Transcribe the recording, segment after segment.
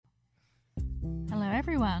Hello,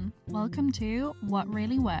 everyone. Welcome to What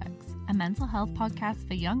Really Works, a mental health podcast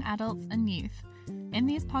for young adults and youth. In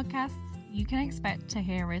these podcasts, you can expect to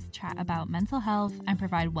hear us chat about mental health and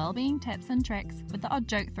provide well-being tips and tricks with the odd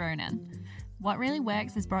joke thrown in. What Really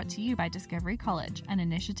Works is brought to you by Discovery College, an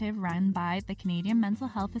initiative run by the Canadian Mental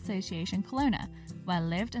Health Association Kelowna, where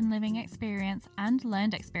lived and living experience and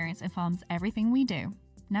learned experience informs everything we do.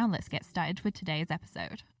 Now let's get started with today's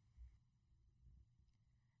episode.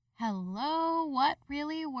 Hello, What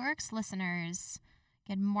Really Works listeners.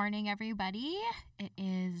 Good morning, everybody.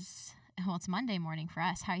 It's Monday morning for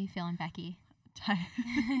us. How are you feeling, Becky?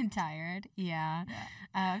 Tired? Yeah.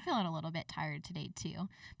 I'm feeling a little bit tired today, too.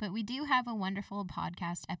 But we do have a wonderful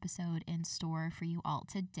podcast episode in store for you all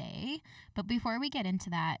today. But before we get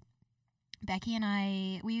into that, Becky and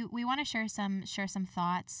I, we want to share some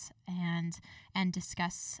thoughts and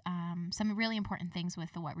discuss some really important things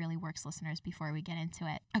with the What Really Works listeners before we get into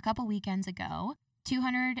it. A couple weekends ago,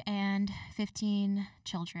 215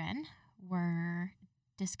 children were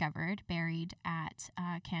discovered buried at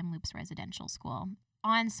Kamloops Residential School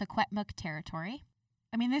on Secwepemc territory.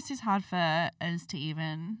 I mean, this is hard for us to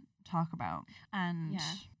even talk about, and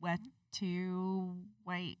we're two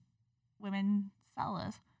white women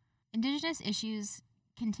sellers. Indigenous issues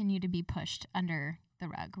continue to be pushed under the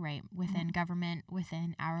rug, right? Within government,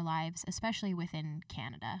 within our lives, especially within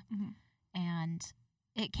Canada. And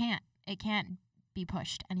it can't be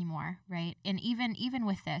pushed anymore, right? And even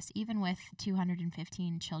with this, even with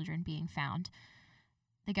 215 children being found,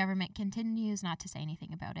 the government continues not to say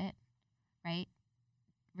anything about it, right?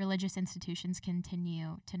 Religious institutions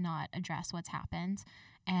continue to not address what's happened,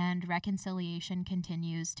 and reconciliation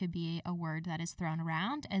continues to be a word that is thrown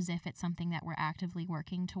around as if it's something that we're actively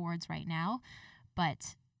working towards right now,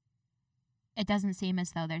 but it doesn't seem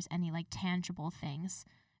as though there's any tangible things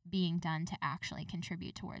being done to actually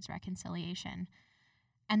contribute towards reconciliation.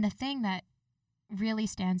 And the thing that really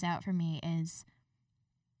stands out for me is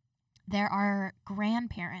there are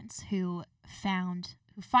grandparents who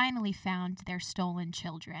finally found their stolen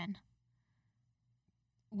children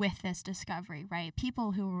with this discovery, right?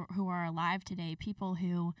 People who are alive today, people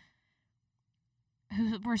who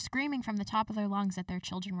were screaming from the top of their lungs that their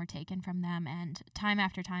children were taken from them, and time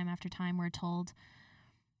after time after time we're told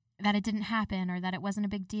that it didn't happen, or that it wasn't a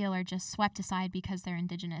big deal, or just swept aside because they're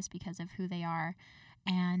Indigenous, because of who they are.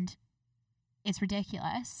 And it's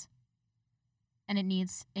ridiculous, and it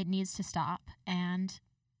needs to stop. And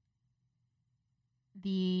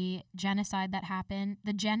the genocide that happened,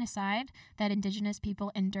 the genocide that Indigenous people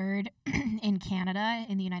endured in Canada,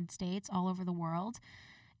 in the United States, all over the world,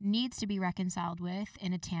 needs to be reconciled with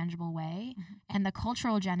in a tangible way. And the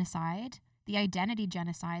cultural genocide, the identity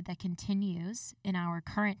genocide that continues in our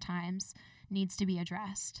current times, needs to be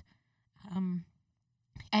addressed.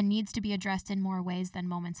 And needs to be addressed in more ways than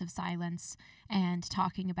moments of silence and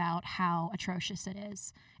talking about how atrocious it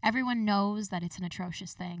is. Everyone knows that it's an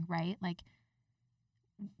atrocious thing, right?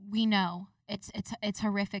 We know it's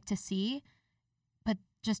horrific to see, but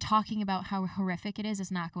just talking about how horrific it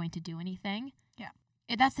is not going to do anything. Yeah.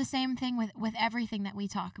 That's the same thing with everything that we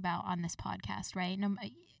talk about on this podcast, right?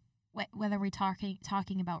 Whether we're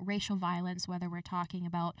talking about racial violence, whether we're talking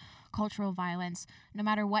about cultural violence, no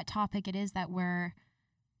matter what topic it is that we're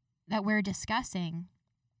discussing,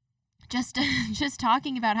 just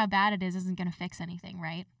talking about how bad it is isn't going to fix anything,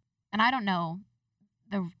 right? And I don't know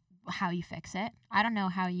how you fix it. I don't know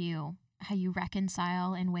how you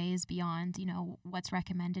reconcile in ways beyond, what's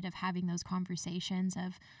recommended, of having those conversations,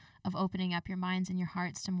 of opening up your minds and your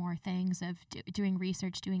hearts to more things, of doing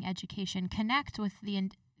research, doing education, connecting with the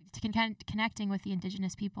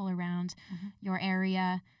Indigenous people around your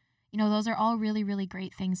area. Those are all really, really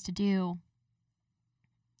great things to do.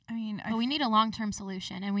 I mean, but we need a long-term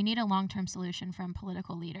solution, and we need a long-term solution from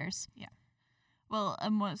political leaders. Yeah. Well,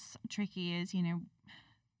 and what's tricky is,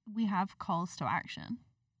 we have calls to action.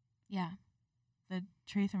 Yeah. The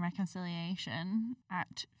Truth and Reconciliation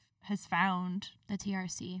Act has found... The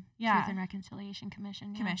TRC. Yeah. Truth and Reconciliation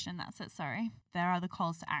Commission. Commission, that's it, sorry. There are the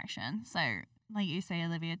calls to action. So, like you say,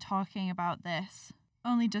 Olivia, talking about this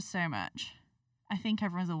only does so much. I think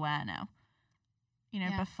everyone's aware now.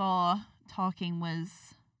 Before, talking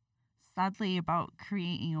was sadly about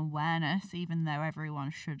creating awareness, even though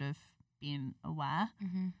everyone should have been aware.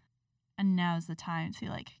 And now's the time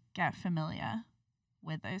to get familiar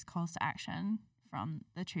with those calls to action from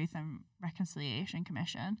the Truth and Reconciliation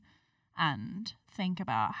Commission, and think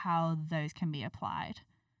about how those can be applied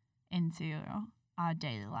into our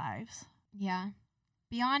daily lives. Yeah.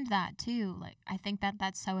 Beyond that too, I think that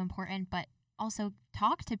that's so important, but also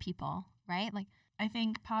talk to people, right? I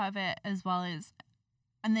think part of it as well is,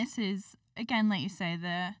 and this is again, like you say,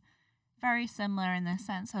 they're very similar in the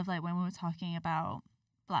sense of like when we were talking about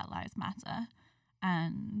Black Lives Matter,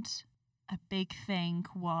 and a big thing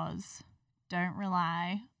was don't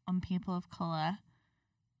rely on people of color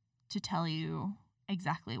to tell you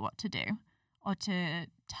exactly what to do or to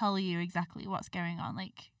tell you exactly what's going on.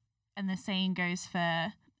 Like, and the saying goes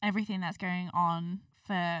for everything that's going on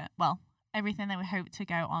for, well, everything that we hope to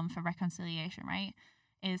go on for reconciliation, right?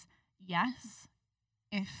 Is yes,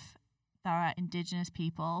 if there are Indigenous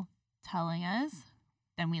people telling us,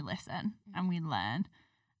 then we listen and we learn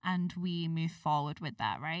and we move forward with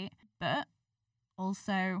that, right? But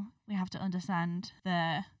also we have to understand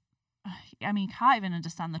can't even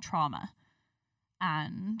understand the trauma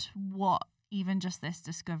and what even just this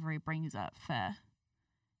discovery brings up for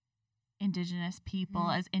Indigenous people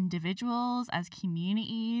as individuals, as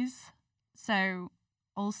communities. So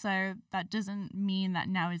also that doesn't mean that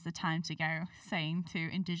now is the time to go saying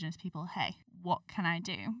to Indigenous people, hey, what can I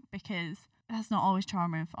do? Because that's not always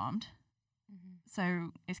trauma informed.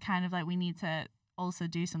 So it's kind of like we need to also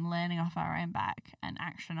do some learning off our own back and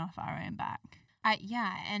action off our own back.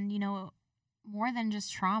 And more than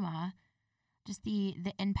just trauma, just the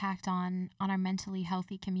impact on our mentally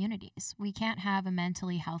healthy communities. We can't have a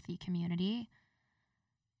mentally healthy community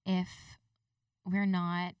if we're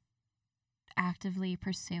not actively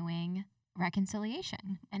pursuing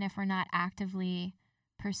reconciliation, and if we're not actively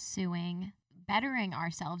pursuing bettering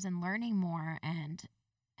ourselves and learning more and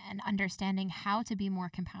understanding how to be more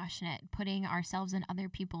compassionate, putting ourselves in other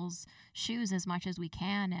people's shoes as much as we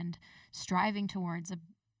can, and striving towards a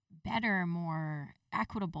better, more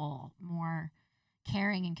equitable, more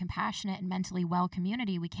caring and compassionate and mentally well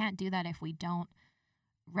community. We can't do that if we don't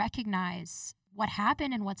recognize what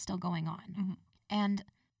happened and what's still going on. And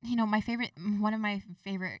one of my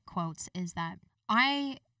favorite quotes is that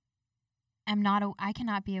I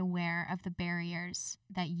cannot be aware of the barriers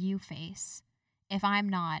that you face if I'm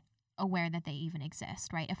not aware that they even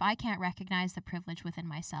exist, right? If I can't recognize the privilege within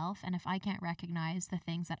myself, and if I can't recognize the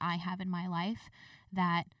things that I have in my life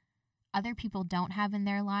that other people don't have in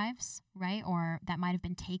their lives, right, or that might have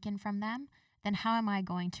been taken from them, then how am I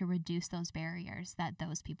going to reduce those barriers that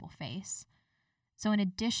those people face? So in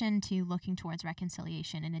addition to looking towards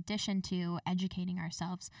reconciliation, in addition to educating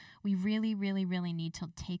ourselves, we really, really, really need to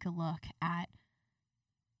take a look at,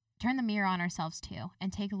 turn the mirror on ourselves too,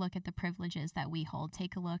 and take a look at the privileges that we hold,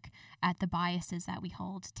 take a look at the biases that we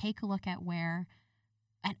hold, take a look at where,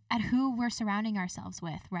 at who we're surrounding ourselves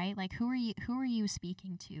with, right? Like who are you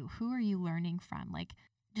speaking to? Who are you learning from? Like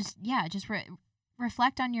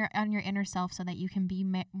reflect on your inner self so that you can be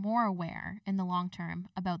more aware in the long term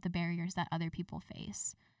about the barriers that other people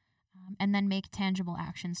face, and then make tangible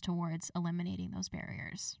actions towards eliminating those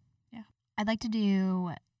barriers. Yeah. I'd like to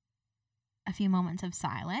do a few moments of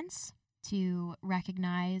silence to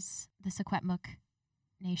recognize the Secwepemc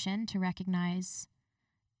Nation, to recognize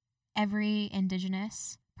every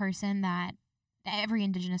Indigenous person that has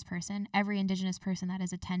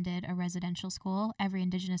attended a residential school, every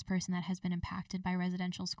Indigenous person that has been impacted by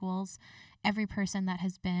residential schools, every person that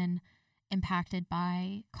has been impacted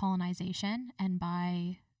by colonization and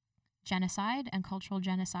by genocide and cultural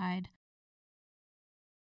genocide.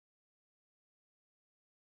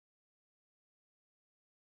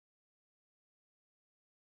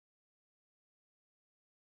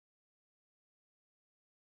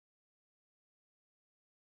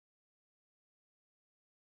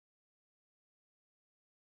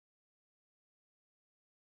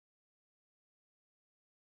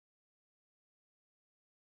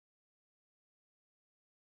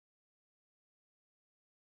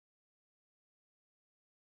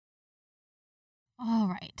 All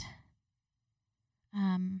right.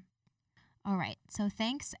 All right. So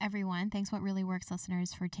thanks, everyone. Thanks, What Really Works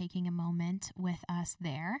listeners, for taking a moment with us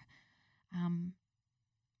there.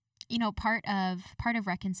 Part of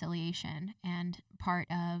reconciliation and part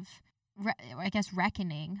of,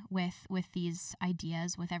 reckoning with these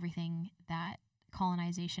ideas, with everything that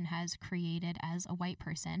colonization has created as a white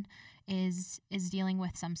person, is dealing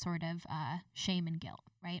with some sort of shame and guilt,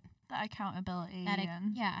 right? That accountability.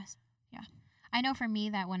 Yeah. I know for me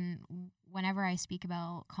that whenever I speak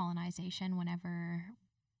about colonization, whenever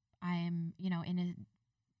I'm,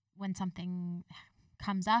 when something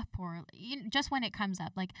comes up, or just when it comes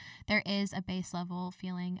up, like there is a base level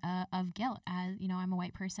feeling of guilt. As I'm a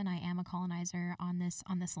white person, I am a colonizer on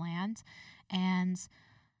this land, and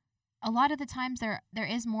a lot of the times there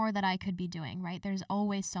is more that I could be doing, right? There's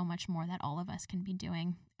always so much more that all of us can be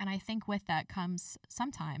doing, and I think with that comes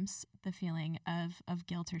sometimes the feeling of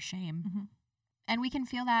guilt or shame. And we can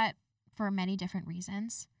feel that for many different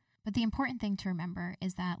reasons. But the important thing to remember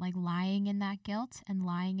is that like lying in that guilt and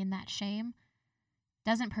lying in that shame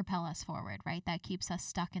doesn't propel us forward, right? That keeps us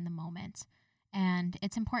stuck in the moment. And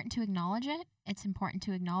it's important to acknowledge it. It's important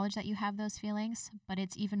to acknowledge that you have those feelings, but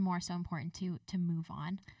it's even more so important to move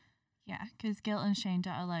on. Yeah, because guilt and shame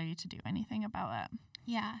don't allow you to do anything about it.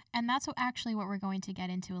 Yeah, and that's what we're going to get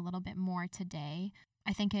into a little bit more today.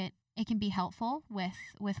 I think it can be helpful with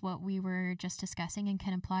what we were just discussing and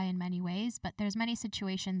can apply in many ways, but there's many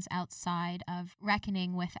situations outside of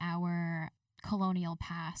reckoning with our colonial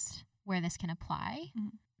past where this can apply.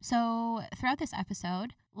 Mm-hmm. So throughout this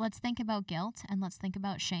episode, let's think about guilt and let's think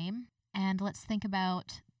about shame, and let's think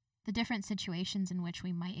about the different situations in which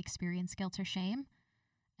we might experience guilt or shame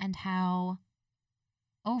and how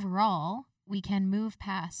overall we can move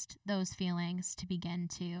past those feelings to begin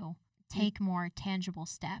to take more tangible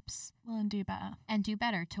steps. Well, and do better. And do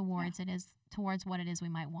better towards towards what it is we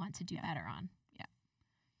might want to do better on. Yeah.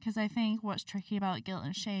 Because I think what's tricky about guilt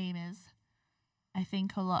and shame is I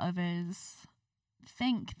think a lot of us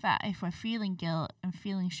think that if we're feeling guilt and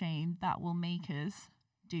feeling shame, that will make us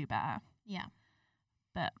do better. Yeah.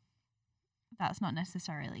 But that's not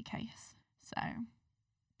necessarily the case. So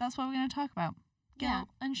that's what we're going to talk about. Guilt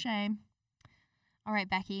and shame. All right,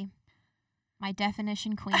 Becky. My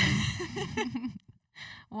definition queen.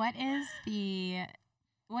 What is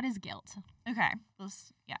guilt? Okay.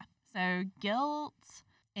 So guilt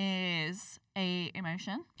is a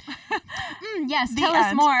emotion. Yes, tell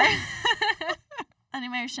us more. An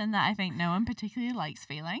emotion that I think no one particularly likes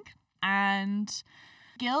feeling. And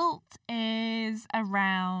guilt is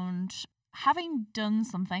around having done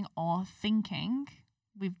something or thinking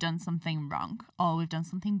we've done something wrong or we've done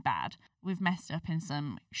something bad. We've messed up in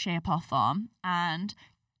some shape or form. And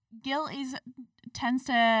guilt tends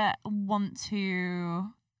to want to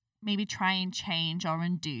maybe try and change or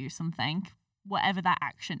undo something, whatever that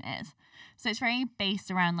action is. So it's very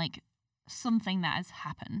based around like something that has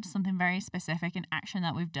happened, something very specific, an action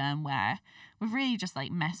that we've done where we've really just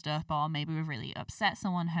like messed up, or maybe we've really upset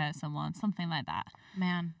someone, hurt someone, something like that.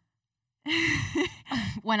 Man.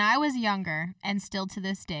 When I was younger, and still to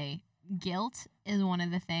this day, guilt is one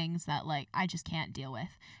of the things that like I just can't deal with.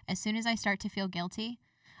 As soon as I start to feel guilty,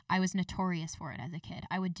 I was notorious for it as a kid.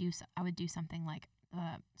 I would do something like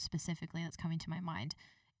specifically that's coming to my mind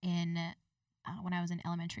in when I was in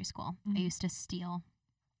elementary school. Mm-hmm. I used to steal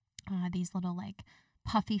these little like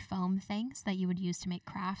puffy foam things that you would use to make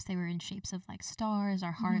crafts. They were in shapes of like stars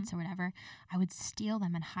or hearts mm-hmm. or whatever. I would steal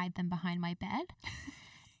them and hide them behind my bed.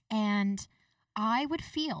 And I would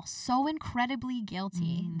feel so incredibly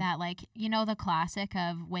guilty that, like, you know, the classic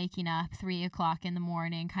of waking up 3 o'clock in the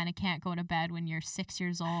morning, kind of can't go to bed when you're 6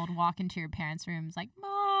 years old, walk into your parents' rooms like,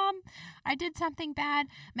 Mom, I did something bad.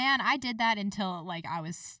 Man, I did that until like I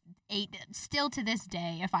was 8. Still to this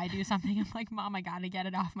day, if I do something, I'm like, Mom, I got to get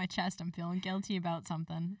it off my chest. I'm feeling guilty about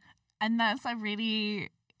something. And that's a really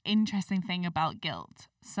interesting thing about guilt.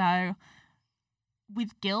 So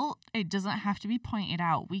with guilt, it doesn't have to be pointed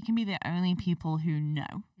out. We can be the only people who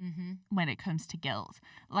know when it comes to guilt.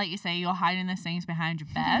 Like you say, you're hiding the things behind your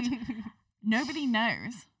bed. Nobody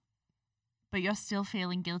knows. But you're still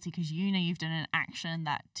feeling guilty because you know you've done an action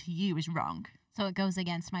that to you is wrong. So it goes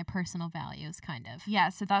against my personal values, kind of. Yeah,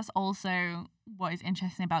 so that's also what is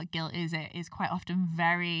interesting about guilt is it is quite often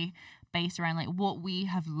very based around like what we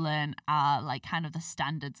have learned are like kind of the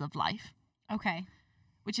standards of life. Okay.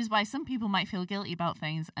 Which is why some people might feel guilty about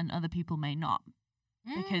things and other people may not.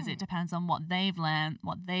 Because it depends on what they've learned,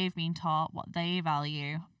 what they've been taught, what they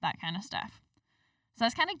value, that kind of stuff. So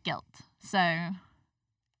that's kind of guilt. So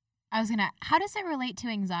how does it relate to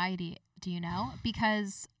anxiety? Do you know?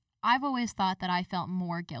 Because I've always thought that I felt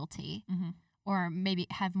more guilty or maybe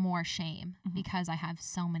have more shame because I have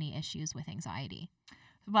so many issues with anxiety.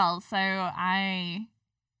 Well, so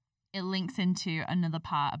it links into another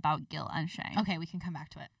part about guilt and shame. Okay, we can come back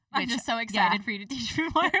to it. I'm just so excited for you to teach me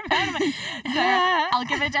more about it. So I'll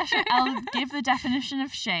give the definition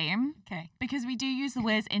of shame. Okay. Because we do use the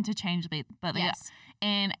words interchangeably, but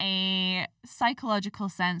in a psychological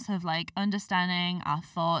sense of like understanding our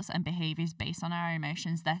thoughts and behaviors based on our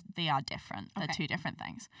emotions, that they are different. They're two different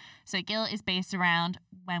things. So guilt is based around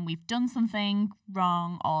when we've done something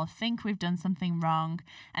wrong or think we've done something wrong,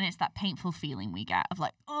 and it's that painful feeling we get of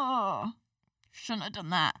like, oh, shouldn't have done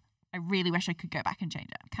that. I really wish I could go back and change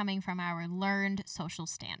it. Coming from our learned social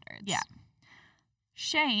standards. Yeah.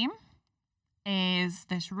 Shame is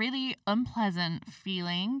this really unpleasant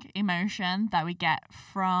feeling, emotion that we get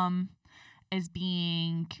from as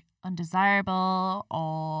being undesirable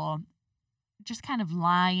or just kind of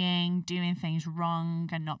lying, doing things wrong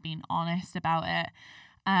and not being honest about it.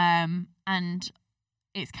 And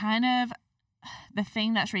it's kind of the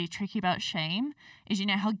thing that's really tricky about shame is, you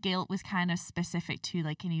know, how guilt was kind of specific to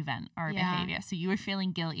like an event or a behavior. So you were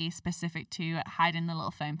feeling guilty specific to hiding the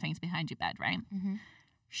little foam things behind your bed, right? Mm-hmm.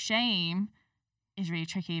 Shame is really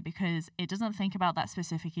tricky because it doesn't think about that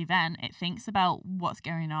specific event. It thinks about what's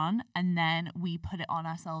going on, and then we put it on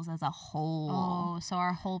ourselves as a whole. Oh, so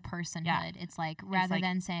our whole personhood. Yeah. It's like, rather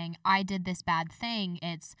than saying, I did this bad thing,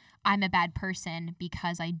 it's, I'm a bad person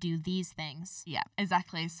because I do these things. Yeah,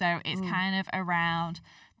 exactly. So it's kind of around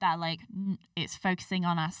that, like, it's focusing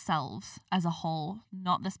on ourselves as a whole,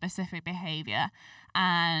 not the specific behavior.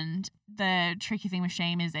 And the tricky thing with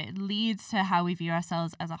shame is it leads to how we view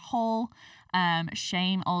ourselves as a whole.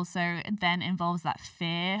 Shame also then involves that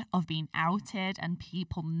fear of being outed and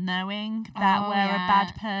people knowing that we're a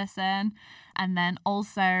bad person. And then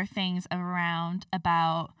also things around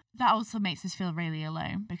about that also makes us feel really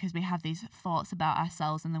alone because we have these thoughts about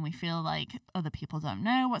ourselves and then we feel like other people don't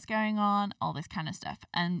know what's going on, all this kind of stuff.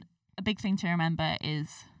 And a big thing to remember is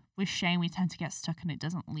with shame, we tend to get stuck and it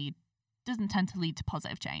doesn't tend to lead to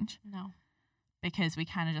positive change. No. Because we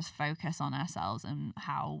kind of just focus on ourselves and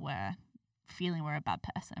how we're feeling we're a bad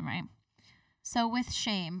person, right? So with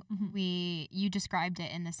shame, you described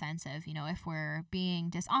it in the sense of, you know, if we're being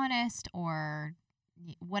dishonest or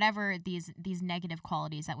whatever these negative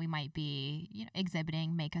qualities that we might be, you know,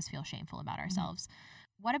 exhibiting make us feel shameful about ourselves.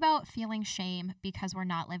 What about feeling shame because we're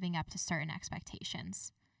not living up to certain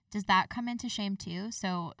expectations? Does that come into shame too?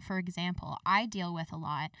 So, for example, I deal with a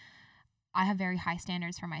lot. I have very high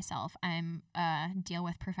standards for myself. I'm deal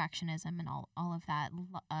with perfectionism and all of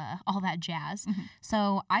that jazz.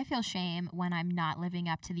 So I feel shame when I'm not living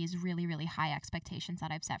up to these really, really high expectations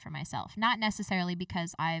that I've set for myself. Not necessarily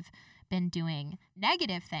because I've been doing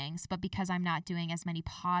negative things, but because I'm not doing as many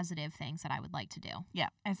positive things that I would like to do. Yeah,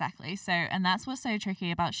 exactly. So, and that's what's so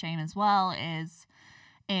tricky about shame as well is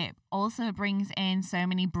it also brings in so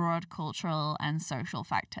many broad cultural and social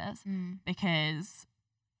factors because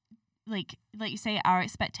like you say, our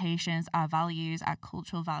expectations, our values, our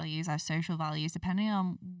cultural values, our social values, depending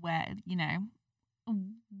on where, you know,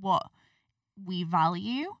 what we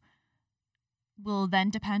value will then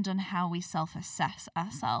depend on how we self-assess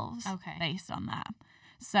ourselves based on that.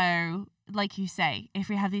 So like you say, if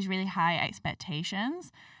we have these really high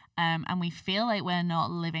expectations and we feel like we're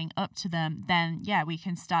not living up to them, then yeah, we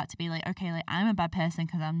can start to be like, okay, like I'm a bad person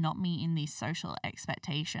because I'm not meeting these social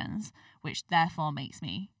expectations, which therefore makes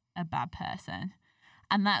me a bad person.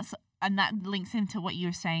 And that links into what you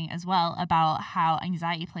were saying as well about how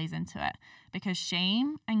anxiety plays into it, because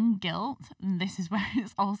shame and guilt, and this is where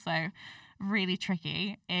it's also really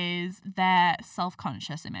tricky, is they're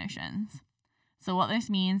self-conscious emotions. So what this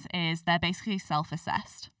means is they're basically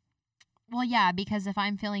self-assessed. Well, yeah, because if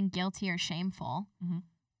I'm feeling guilty or shameful,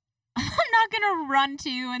 I'm not going to run to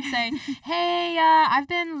you and say, hey, I've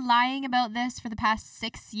been lying about this for the past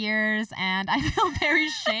 6 years and I feel very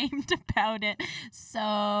shamed about it. So,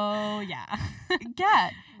 yeah.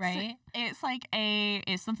 Yeah. Right? So it's like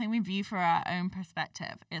it's something we view for our own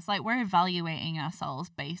perspective. It's like we're evaluating ourselves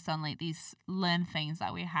based on like these learned things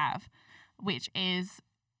that we have, which is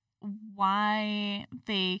why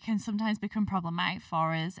they can sometimes become problematic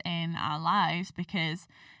for us in our lives, because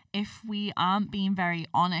if we aren't being very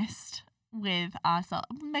honest with ourselves,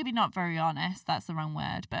 maybe not very honest, that's the wrong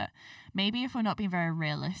word, but maybe if we're not being very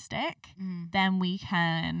realistic, then we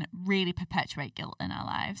can really perpetuate guilt in our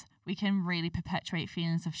lives. We can really perpetuate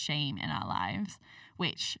feelings of shame in our lives,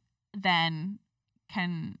 which then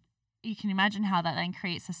you can imagine how that then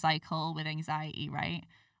creates a cycle with anxiety, right?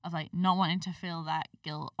 Of like not wanting to feel that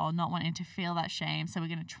guilt or not wanting to feel that shame. So we're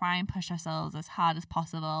going to try and push ourselves as hard as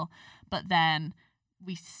possible, but then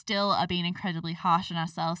we still are being incredibly harsh on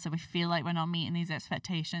ourselves, so we feel like we're not meeting these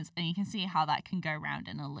expectations. And you can see how that can go around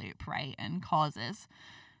in a loop, right? And causes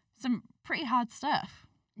some pretty hard stuff.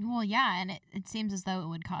 Well, yeah, and it seems as though it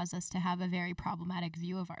would cause us to have a very problematic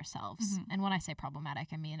view of ourselves. And when I say problematic,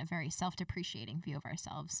 I mean a very self-depreciating view of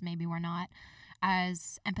ourselves. Maybe we're not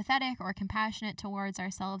as empathetic or compassionate towards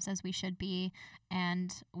ourselves as we should be.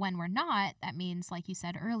 And when we're not, that means, like you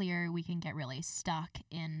said earlier, we can get really stuck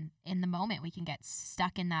in the moment. We can get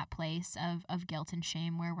stuck in that place of guilt and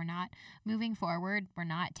shame where we're not moving forward. We're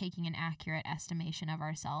not taking an accurate estimation of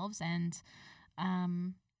ourselves. And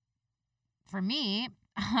for me,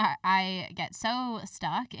 I get so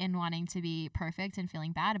stuck in wanting to be perfect and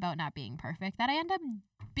feeling bad about not being perfect that I end up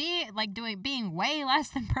being way less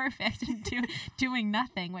than perfect and doing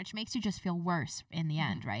nothing, which makes you just feel worse in the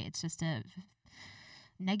end, right? It's just a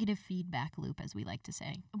negative feedback loop, as we like to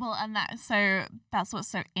say. Well, and that's what's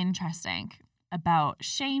so interesting about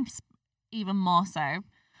shame, even more so,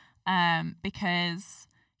 Because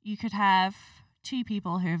you could have two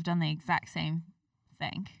people who have done the exact same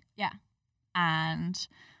thing. Yeah. And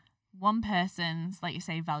one person's, like you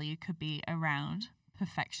say, value could be around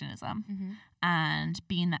perfectionism and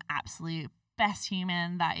being the absolute best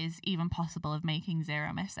human that is even possible, of making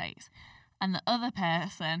zero mistakes. And the other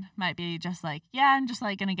person might be just like, yeah, I'm just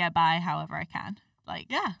like gonna get by however I can. Like,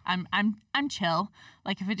 yeah, I'm chill.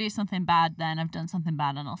 Like, if I do something bad, then I've done something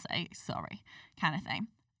bad and I'll say sorry, kind of thing.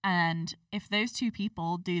 And if those two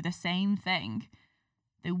people do the same thing,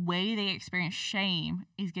 the way they experience shame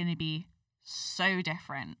is going to be so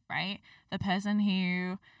different, right? The person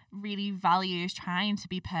who really values trying to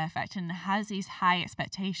be perfect and has these high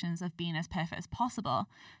expectations of being as perfect as possible,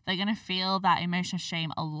 they're going to feel that emotion of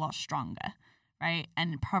shame a lot stronger, right?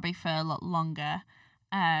 And probably for a lot longer.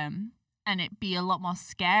 And it be a lot more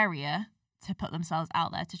scarier to put themselves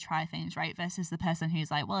out there to try things, right? Versus the person who's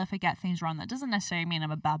like, well, if I get things wrong, that doesn't necessarily mean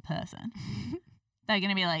I'm a bad person. They're going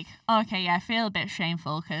to be like, oh, okay, yeah, I feel a bit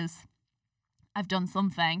shameful because I've done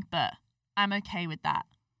something, but I'm okay with that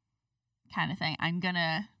kind of thing. I'm going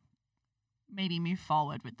to maybe move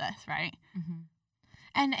forward with this, right?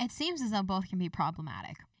 And it seems as though both can be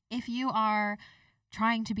problematic. If you are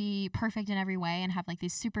trying to be perfect in every way and have like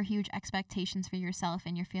these super huge expectations for yourself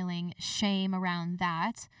and you're feeling shame around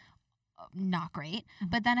that, not great.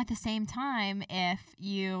 But then at the same time, if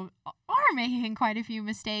you are making quite a few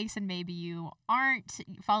mistakes and maybe you aren't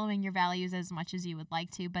following your values as much as you would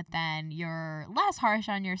like to, but then you're less harsh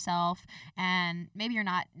on yourself and maybe you're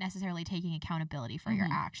not necessarily taking accountability for your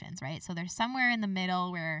actions, right? So there's somewhere in the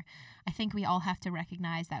middle where I think we all have to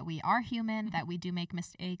recognize that we are human, that we do make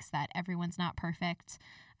mistakes, that everyone's not perfect.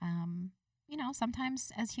 You know,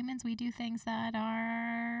 sometimes as humans we do things that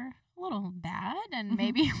are a little bad and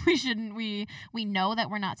maybe we shouldn't, we know that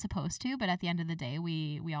we're not supposed to, but at the end of the day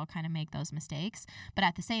we all kind of make those mistakes, but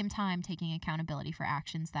at the same time taking accountability for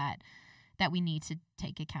actions that we need to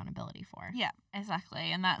take accountability for. Yeah,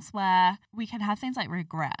 exactly. And that's where we can have things like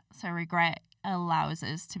regret. So regret allows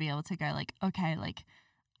us to be able to go like, okay, like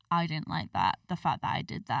I didn't like that, the fact that I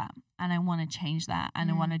did that, and I want to change that,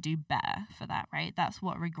 and I want to do better for that, right? That's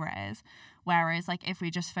what regret is. Whereas, like, if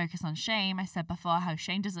we just focus on shame, I said before how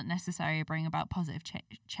shame doesn't necessarily bring about positive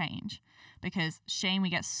change, because shame, we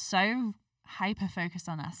get so hyper-focused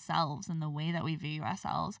on ourselves and the way that we view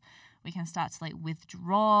ourselves, we can start to, like,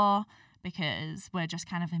 withdraw because we're just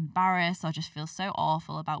kind of embarrassed or just feel so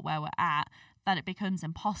awful about where we're at that it becomes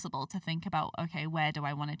impossible to think about, okay, where do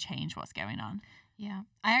I want to change what's going on? Yeah,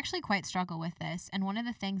 I actually quite struggle with this. And one of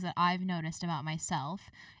the things that I've noticed about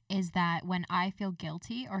myself is that when I feel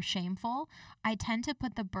guilty or shameful, I tend to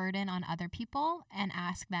put the burden on other people and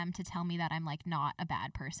ask them to tell me that I'm like not a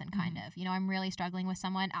bad person, kind of. You know, I'm really struggling with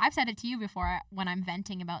someone. I've said it to you before when I'm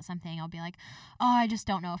venting about something, I'll be like, oh, I just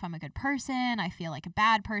don't know if I'm a good person. I feel like a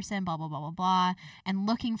bad person, blah, blah, blah, blah, blah. And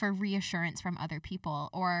looking for reassurance from other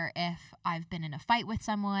people. Or if I've been in a fight with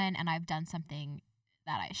someone and I've done something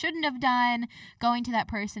that I shouldn't have done, going to that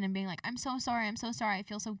person and being like, I'm so sorry, I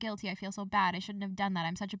feel so guilty, I feel so bad, I shouldn't have done that,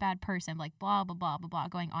 I'm such a bad person, like blah, blah, blah, blah, blah,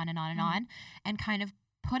 going on and on and on, and kind of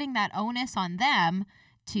putting that onus on them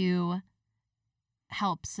to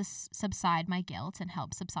help subside my guilt and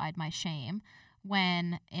help subside my shame,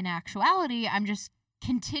 when in actuality, I'm just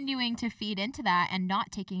continuing to feed into that and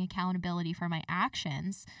not taking accountability for my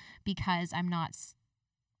actions because I'm not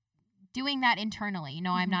doing that internally. You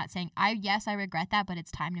know, I'm not saying, I regret that, but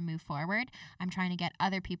it's time to move forward. I'm trying to get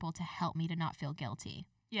other people to help me to not feel guilty.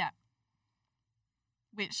 Yeah.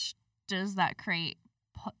 Which, does that create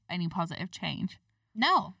any positive change?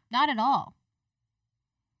 No, not at all.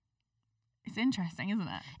 It's interesting, isn't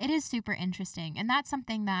it? It is super interesting. And that's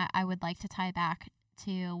something that I would like to tie back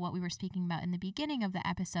to what we were speaking about in the beginning of the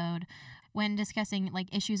episode when discussing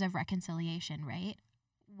like issues of reconciliation, right?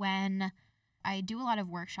 When I do a lot of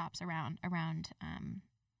workshops around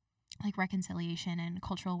like reconciliation and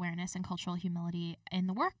cultural awareness and cultural humility in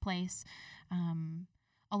the workplace,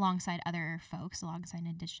 alongside other folks, alongside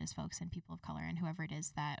Indigenous folks and people of color and whoever it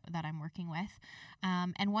is that I'm working with.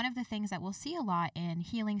 And one of the things that we'll see a lot in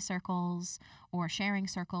healing circles or sharing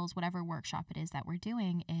circles, whatever workshop it is that we're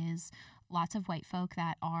doing, is lots of white folk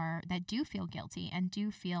that do feel guilty and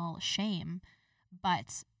do feel shame,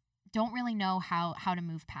 but don't really know how to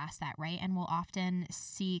move past that, right? And will often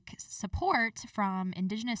seek support from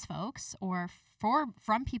Indigenous folks or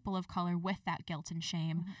from people of color with that guilt and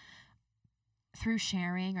shame through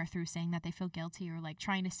sharing or through saying that they feel guilty or like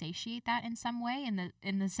trying to satiate that in some way,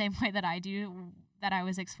 in the same way that I do, that I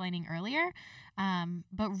was explaining earlier.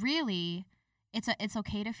 But really, it's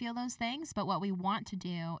okay to feel those things, but what we want to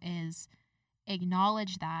do is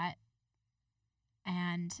acknowledge that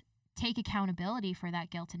and take accountability for that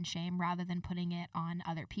guilt and shame rather than putting it on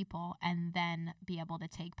other people, and then be able to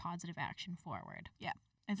take positive action forward. Yeah,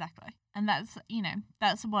 exactly. And that's,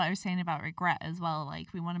 that's what I was saying about regret as well.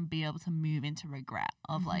 Like, we want to be able to move into regret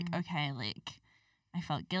of like, okay, like, I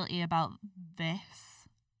felt guilty about this.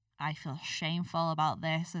 I feel shameful about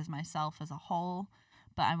this as myself as a whole.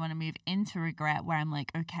 But I want to move into regret where I'm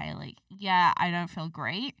like, okay, like, yeah, I don't feel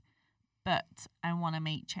great, but I want to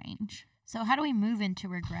make change. So how do we move into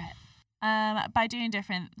regret? By doing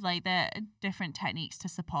different techniques to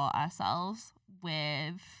support ourselves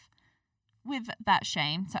with that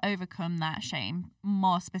shame, to overcome that shame,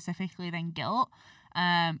 more specifically than guilt.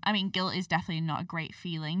 I mean, guilt is definitely not a great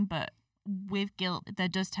feeling, but with guilt, there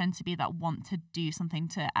does tend to be that want to do something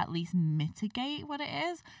to at least mitigate what it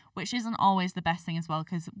is, which isn't always the best thing as well,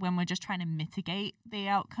 because when we're just trying to mitigate the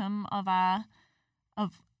outcome of our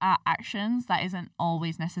actions, that isn't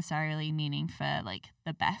always necessarily meaning for like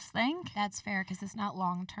the best thing. That's fair, because it's not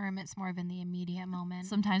long term, it's more of in the immediate moment.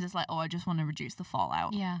 Sometimes it's like, oh, I just want to reduce the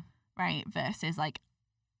fallout. Yeah. Right? Versus like,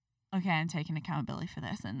 okay, I'm taking accountability for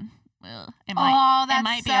this, and it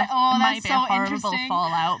might be a horrible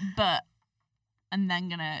fallout, but I'm then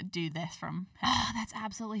gonna do this from him. Oh, that's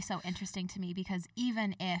absolutely so interesting to me, because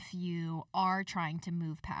even if you are trying to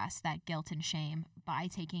move past that guilt and shame by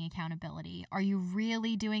taking accountability, are you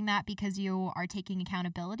really doing that because you are taking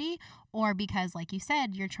accountability, or because, like you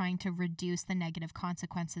said, you're trying to reduce the negative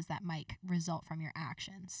consequences that might result from your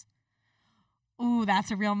actions? Ooh,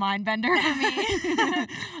 that's a real mind bender for me.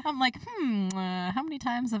 I'm like, how many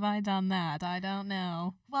times have I done that? I don't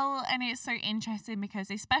know. Well, and it's so interesting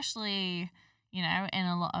because especially, in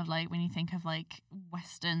a lot of like, when you think of like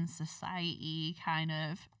Western society kind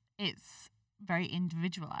of, it's very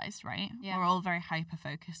individualized, right? Yeah. We're all very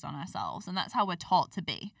hyper-focused on ourselves, and that's how we're taught to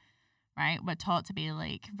be, right? We're taught to be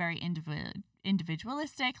like very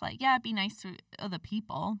individualistic, like, yeah, be nice to other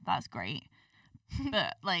people. That's great.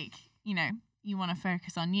 But like, you want to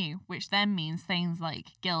focus on you, which then means things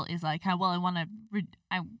like guilt is like, I want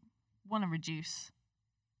to reduce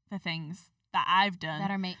the things that I've done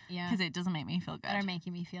that are because it doesn't make me feel good. That are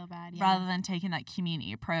making me feel bad. Yeah. Rather than taking that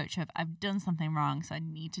community approach of I've done something wrong, so I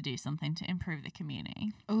need to do something to improve the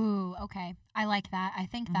community. Ooh, okay, I like that. I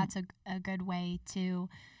think that's a good way to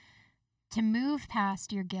move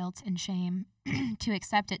past your guilt and shame, to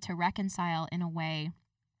accept it, to reconcile in a way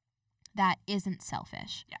that isn't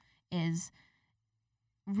selfish. Yeah, is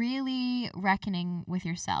really reckoning with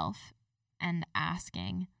yourself and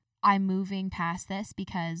asking, I'm moving past this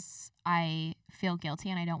because I feel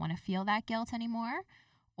guilty and I don't want to feel that guilt anymore?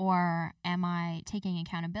 Or am I taking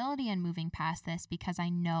accountability and moving past this because I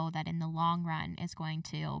know that in the long run it's going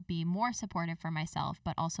to be more supportive for myself,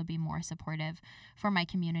 but also be more supportive for my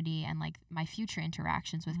community and like my future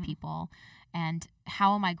interactions with people? And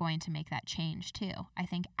how am I going to make that change too? I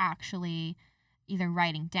think actually either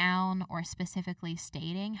writing down or specifically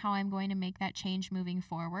stating how I'm going to make that change moving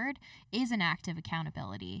forward is an act of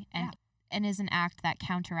accountability, and is an act that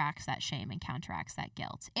counteracts that shame and counteracts that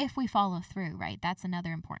guilt. If we follow through, right? That's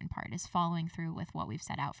another important part, is following through with what we've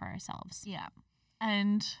set out for ourselves. Yeah.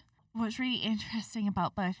 And what's really interesting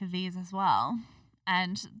about both of these as well,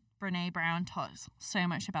 and Brené Brown talks so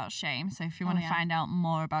much about shame. So if you want to find out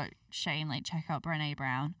more about shame, like check out Brené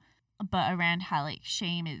Brown. But around how like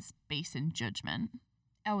shame is based in judgment.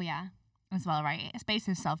 Oh yeah. As well, right? It's based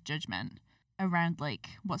in self-judgment around like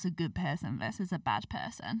what's a good person versus a bad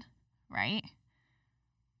person, right?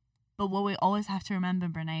 But what we always have to remember,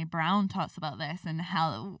 Brené Brown talks about this, and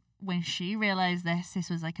how when she realized this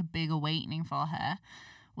was like a big awakening for her,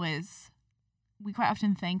 was we quite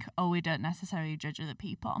often think, oh, we don't necessarily judge other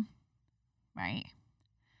people, right?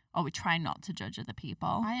 Or we try not to judge other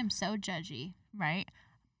people. I am so judgy. Right?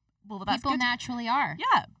 Well, that's people good. Naturally are.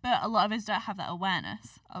 Yeah, but a lot of us don't have that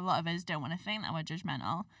awareness. A lot of us don't want to think that we're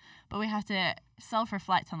judgmental. But we have to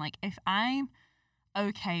self-reflect on, like, if I'm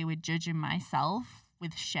okay with judging myself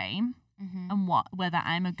with shame, and whether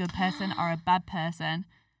I'm a good person or a bad person,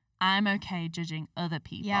 I'm okay judging other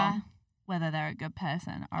people, whether they're a good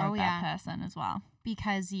person or a bad person as well.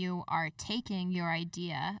 Because you are taking your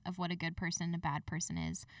idea of what a good person and a bad person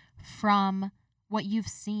is from what you've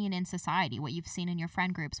seen in society, what you've seen in your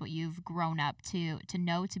friend groups, what you've grown up to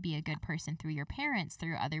know to be a good person through your parents,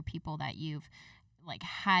 through other people that you've like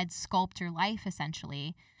had sculpt your life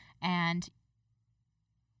essentially. And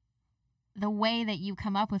the way that you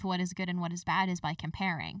come up with what is good and what is bad is by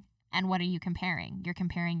comparing. And what are you comparing? You're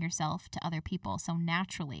comparing yourself to other people. So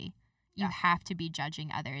naturally, you have to be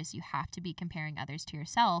judging others. You have to be comparing others to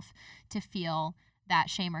yourself to feel that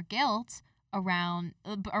shame or guilt around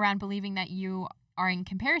believing that you are in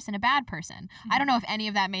comparison a bad person. I don't know if any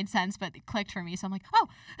of that made sense, but it clicked for me. So I'm like,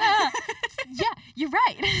 yeah, you're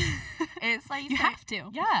right. It's like you have to.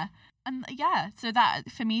 Yeah. And so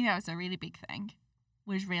that for me, that was a really big thing,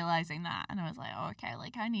 was realizing that. And I was like, oh, okay,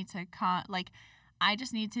 like I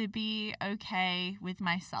just need to be okay with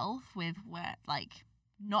myself, with where, like,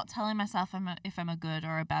 not telling myself if I'm a good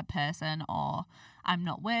or a bad person, or I'm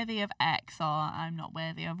not worthy of X, or I'm not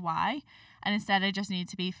worthy of Y. And instead, I just need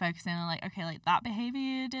to be focusing on, like, okay, like, that behavior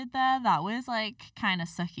you did there, that was, like, kind of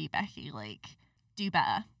sucky, Becky. Like, do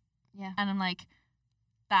better. Yeah. And I'm like,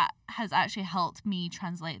 that has actually helped me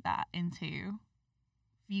translate that into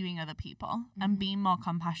viewing other people and being more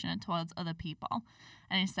compassionate towards other people.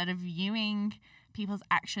 And instead of viewing people's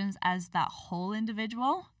actions as that whole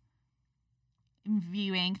individual,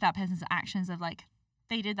 viewing that person's actions of, like,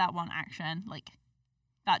 they did that one action, like,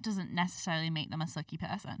 that doesn't necessarily make them a sucky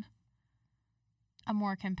person. A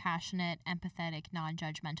more compassionate, empathetic,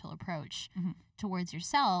 non-judgmental approach towards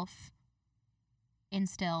yourself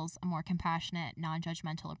instills a more compassionate,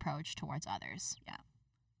 non-judgmental approach towards others. Yeah.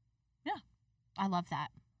 I love that.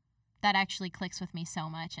 That actually clicks with me so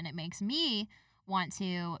much, and it makes me want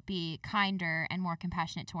to be kinder and more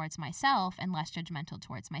compassionate towards myself and less judgmental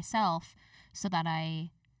towards myself, so that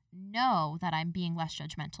I know that I'm being less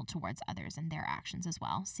judgmental towards others and their actions as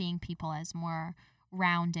well. Seeing people as more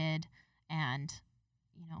rounded and,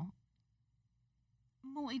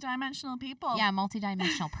 multidimensional people. Yeah,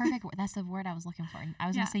 multidimensional. Perfect word. That's the word I was looking for. I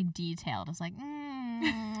was going to say detailed. I was like,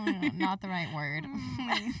 not the right word.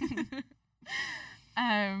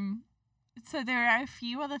 So there are a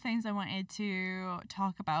few other things I wanted to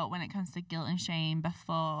talk about when it comes to guilt and shame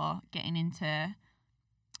before getting into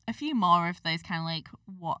a few more of those kind of, like,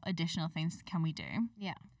 what additional things can we do?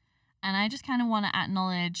 Yeah. And I just kind of want to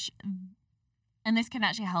acknowledge, and this can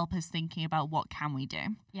actually help us thinking about what can we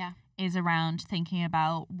do. Yeah. Is around thinking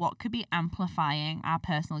about what could be amplifying our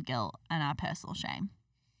personal guilt and our personal shame.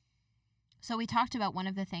 So we talked about one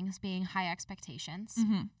of the things being high expectations.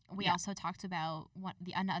 We also talked about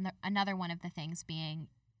another one of the things being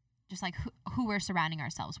just, like, who we're surrounding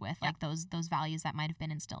ourselves with, like those values that might have been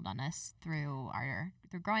instilled on us through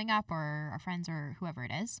growing up, or our friends, or whoever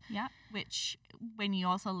it is. Yeah, which when you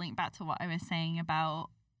also link back to what I was saying about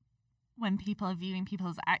when people are viewing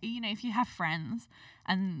people's, if you have friends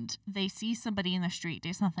and they see somebody in the street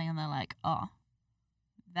do something and they're like, oh,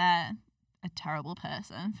 they're a terrible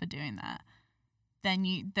person for doing that,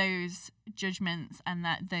 then those judgments and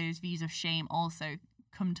those views of shame also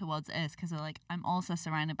come towards us, because they're like, I'm also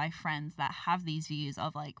surrounded by friends that have these views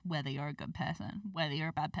of, like, whether you're a good person, whether you're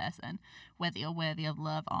a bad person, whether you're worthy of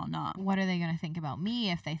love or not. What are they going to think about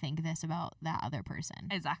me if they think this about that other person?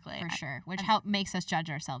 Exactly. For sure. Which makes us judge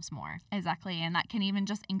ourselves more. Exactly. And that can even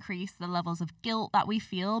just increase the levels of guilt that we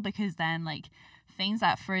feel, because then, like, things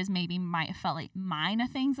that for us maybe might have felt like minor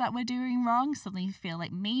things that we're doing wrong suddenly feel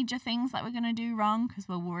like major things that we're going to do wrong, because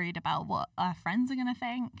we're worried about what our friends are going to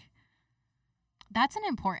think. That's an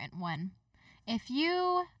important one. If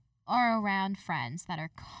you are around friends that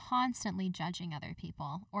are constantly judging other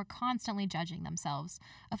people or constantly judging themselves,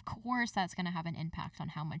 of course that's going to have an impact on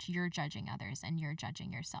how much you're judging others and you're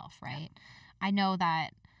judging yourself, right? I know that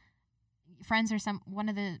friends are one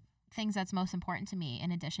of the things that's most important to me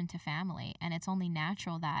in addition to family, and it's only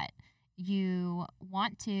natural that you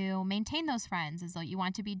want to maintain those friends, as though you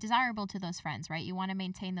want to be desirable to those friends, right? You want to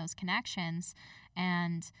maintain those connections,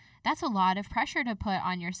 and that's a lot of pressure to put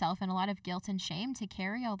on yourself and a lot of guilt and shame to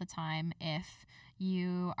carry all the time if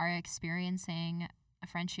you are experiencing a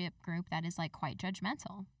friendship group that is, like, quite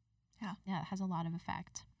judgmental. Yeah, it has a lot of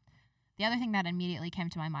effect. The other thing that immediately came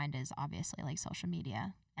to my mind is obviously, like, social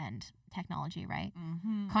media and technology, right?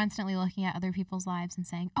 Constantly looking at other people's lives and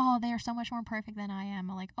saying, oh, they are so much more perfect than I am.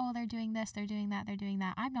 Or, like, oh, they're doing this, they're doing that, they're doing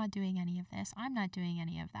that. I'm not doing any of this. I'm not doing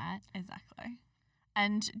any of that. Exactly.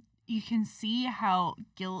 And you can see how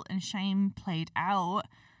guilt and shame played out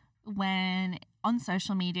when on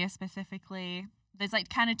social media specifically. There's, like,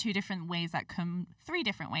 kind of three different ways that come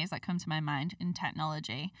to my mind in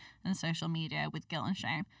technology and social media with guilt and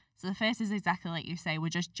shame. So the first is exactly like you say, we're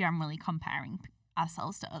just generally comparing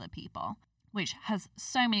ourselves to other people, which has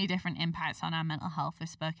so many different impacts on our mental health. We've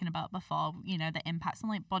spoken about before, the impacts on,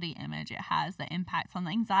 like, body image it has, the impacts on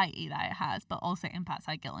the anxiety that it has, but also impacts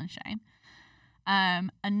our guilt and shame.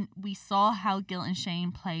 And we saw how guilt and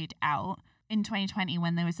shame played out in 2020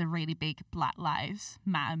 when there was a really big Black Lives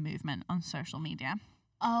Matter movement on social media.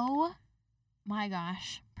 Oh my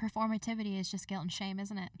gosh. Performativity is just guilt and shame,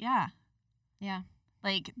 isn't it? Yeah. Yeah.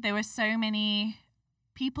 Like, there were so many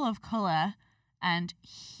people of color and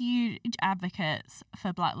huge advocates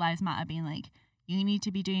for Black Lives Matter being like, you need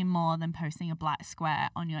to be doing more than posting a black square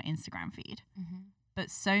on your Instagram feed. Mm-hmm. But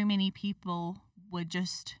so many people were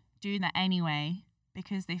just doing that anyway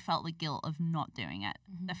because they felt the guilt of not doing it.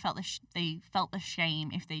 Mm-hmm. They felt the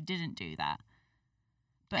shame if they didn't do that.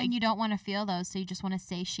 And you don't want to feel those, so you just want to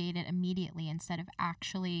satiate it immediately instead of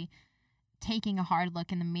actually taking a hard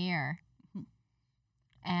look in the mirror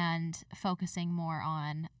and focusing more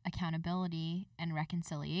on accountability and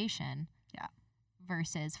reconciliation. Yeah.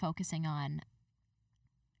 Versus focusing on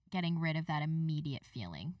getting rid of that immediate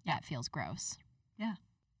feeling that feels gross. Yeah.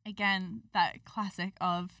 Again, that classic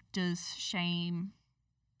of, does shame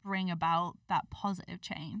bring about that positive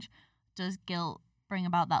change? Does guilt bring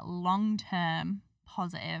about that long-term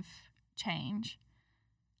positive change?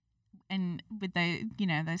 And with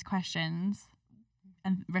those questions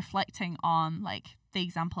and reflecting on like the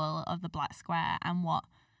example of the black square and what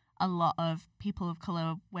a lot of people of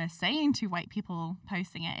color were saying to white people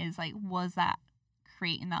posting it is like, was that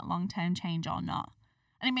creating that long-term change or not?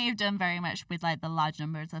 And it may have done very much with like the large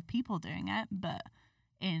numbers of people doing it, but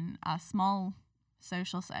in our small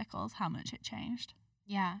social circles, how much it changed.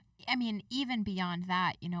 Yeah. I mean, even beyond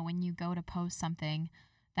that, when you go to post something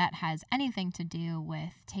that has anything to do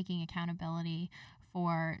with taking accountability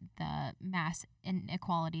for the mass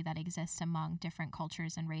inequality that exists among different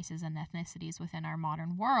cultures and races and ethnicities within our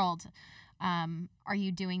modern world, are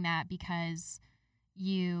you doing that because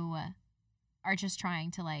you are just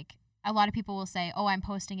trying to like, a lot of people will say, oh, I'm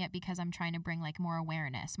posting it because I'm trying to bring like more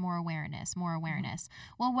awareness. Well,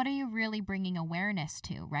 what are you really bringing awareness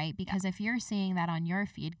to, right? Because if you're seeing that on your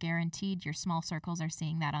feed, guaranteed your small circles are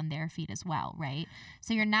seeing that on their feed as well, right?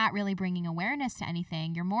 So you're not really bringing awareness to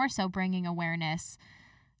anything. You're more so bringing awareness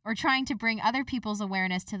or trying to bring other people's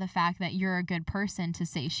awareness to the fact that you're a good person to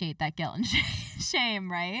satiate that guilt and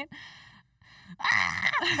shame, right?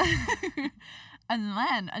 And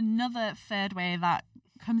then another third way that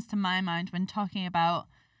comes to my mind when talking about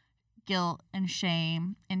guilt and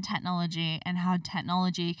shame in technology and how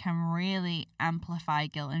technology can really amplify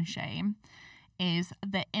guilt and shame is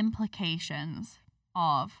the implications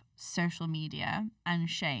of social media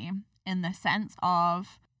and shame, in the sense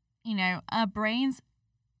of, our brains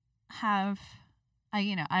have,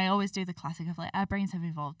 I always do the classic of like, our brains have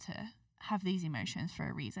evolved to have these emotions for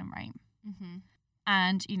a reason, right? Mm-hmm.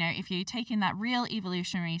 And, if you're taking that real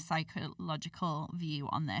evolutionary psychological view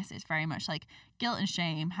on this, it's very much like guilt and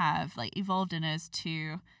shame have like evolved in us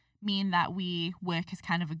to mean that we work as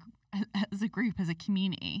kind of as a group, as a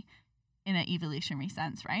community in an evolutionary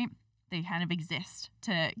sense, right? They kind of exist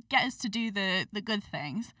to get us to do the good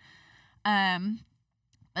things.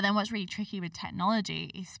 But then what's really tricky with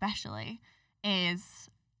technology especially is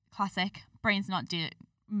classic brain's not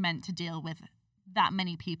meant to deal with that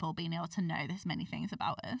many people being able to know this many things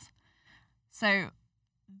about us. So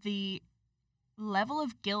the level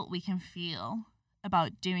of guilt we can feel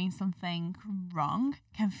about doing something wrong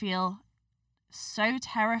can feel so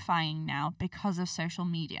terrifying now because of social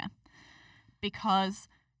media, because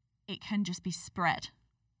it can just be spread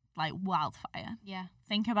like wildfire. Yeah.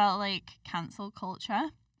 Think about like cancel culture.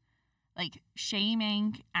 Like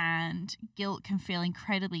shaming and guilt can feel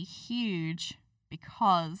incredibly huge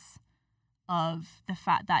because of the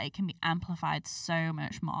fact that it can be amplified so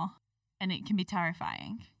much more, and it can be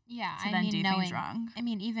terrifying. Yeah, to then do things wrong. I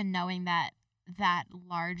mean, even knowing that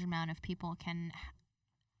large amount of people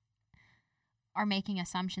are making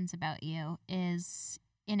assumptions about you is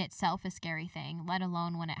in itself a scary thing, let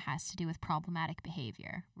alone when it has to do with problematic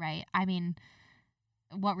behavior, right? I mean,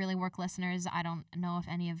 What Really Work listeners, I don't know if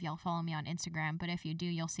any of y'all follow me on Instagram, but if you do,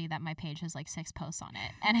 you'll see that my page has like 6 posts on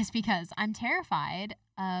it. And it's because I'm terrified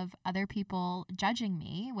of other people judging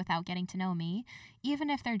me without getting to know me, even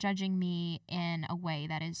if they're judging me in a way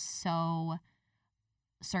that is so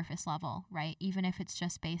surface level, right? Even if it's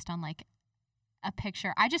just based on like a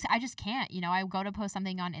picture. I just can't, I go to post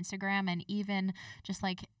something on Instagram, and even just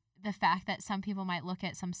like the fact that some people might look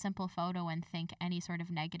at some simple photo and think any sort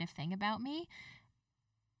of negative thing about me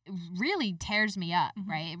really tears me up,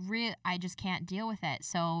 right? I just can't deal with it.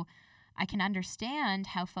 So I can understand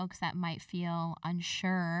how folks that might feel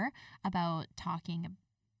unsure about talking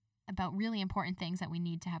about really important things that we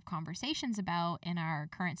need to have conversations about in our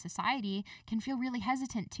current society can feel really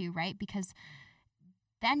hesitant to, right? Because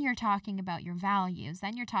then you're talking about your values,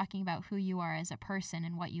 then you're talking about who you are as a person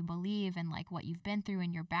and what you believe and like what you've been through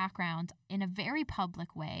in your background in a very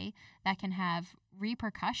public way that can have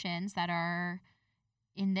repercussions that are,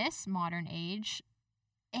 in this modern age,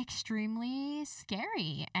 extremely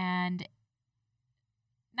scary. And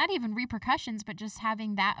not even repercussions, but just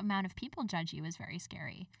having that amount of people judge you is very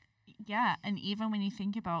scary. Yeah, and even when you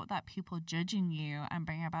think about that people judging you and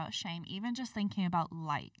bring about shame, even just thinking about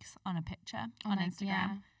likes on a picture on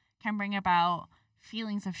Instagram can bring about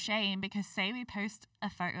feelings of shame, because say we post a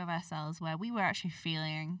photo of ourselves where we were actually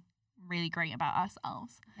feeling really great about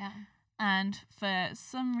ourselves. Yeah. And for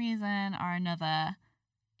some reason or another,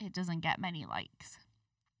 it doesn't get many likes.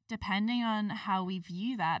 Depending on how we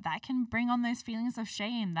view that can bring on those feelings of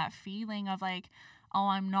shame, that feeling of like, oh,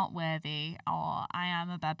 I'm not worthy, or I am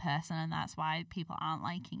a bad person and that's why people aren't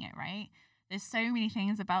liking it, right? There's so many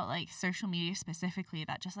things about like social media specifically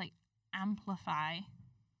that just like amplify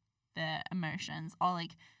the emotions, or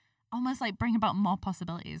like almost like bring about more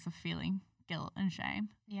possibilities of feeling guilt and shame.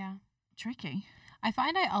 Yeah. Tricky. I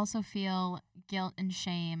find I also feel guilt and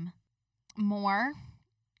shame more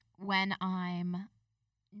when I'm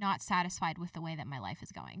not satisfied with the way that my life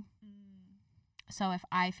is going. So if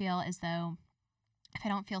I feel as though, if I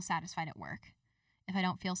don't feel satisfied at work, if I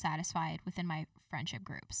don't feel satisfied within my friendship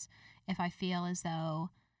groups, if I feel as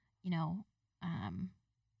though,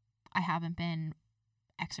 I haven't been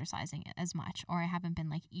exercising as much, or I haven't been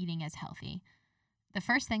like eating as healthy, the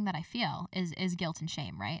first thing that I feel is guilt and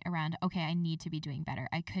shame, right? Around, okay, I need to be doing better.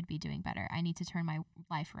 I could be doing better. I need to turn my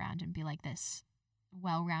life around and be like this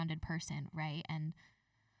well-rounded person, right? And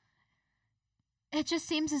it just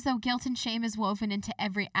seems as though guilt and shame is woven into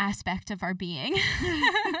every aspect of our being.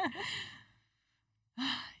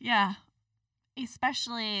 Yeah.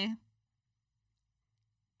 Especially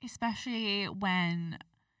when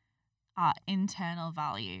our internal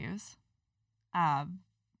values, our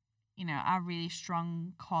really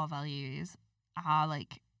strong core values are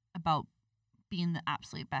like about being the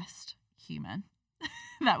absolute best human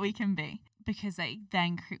that we can be, because it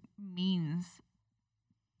then means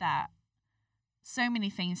that so many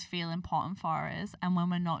things feel important for us, and when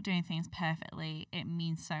we're not doing things perfectly, it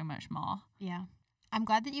means so much more. Yeah. I'm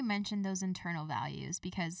glad that you mentioned those internal values,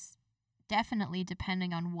 because definitely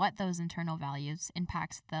depending on what those internal values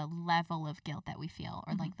impacts the level of guilt that we feel,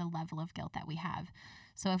 or like the level of guilt that we have.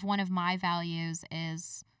 So if one of my values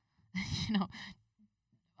is,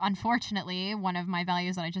 unfortunately, one of my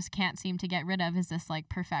values that I just can't seem to get rid of is this like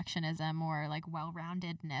perfectionism or like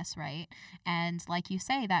well-roundedness, right? And like you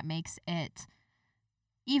say, that makes it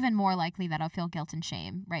even more likely that I'll feel guilt and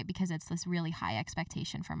shame, right? Because it's this really high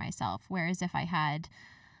expectation for myself. Whereas if I had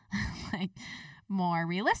like more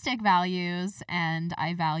realistic values and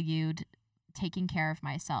I valued taking care of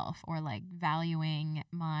myself, or like valuing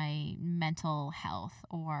my mental health,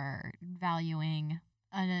 or valuing,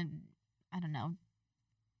 I don't know,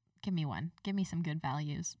 give me some good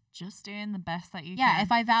values. Just doing the best that you can. Yeah,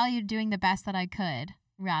 if I valued doing the best that I could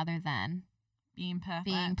rather than being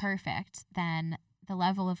perfect, then the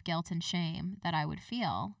level of guilt and shame that I would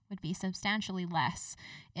feel would be substantially less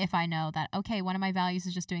if I know that, okay, one of my values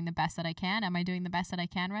is just doing the best that I can. Am I doing the best that I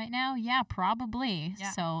can right now? Yeah, probably.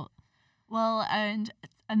 Yeah. So, well, and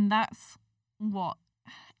that's what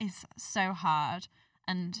is so hard,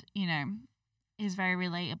 and, is very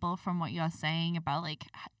relatable from what you're saying about like,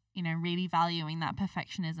 really valuing that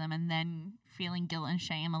perfectionism and then feeling guilt and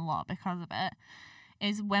shame a lot because of it,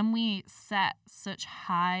 is when we set such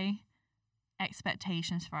high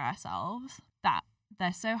expectations for ourselves that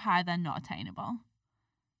they're so high they're not attainable,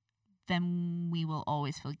 then we will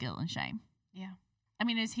always feel guilt and shame. Yeah. I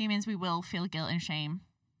mean, as humans, we will feel guilt and shame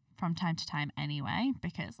from time to time anyway,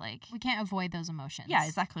 because like we can't avoid those emotions. Yeah,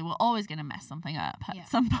 exactly. We're always going to mess something up at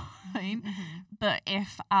some point. Mm-hmm. But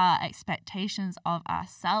if our expectations of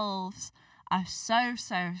ourselves are so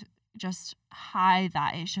just high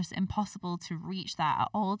that it's just impossible to reach that at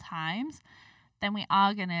all times, then we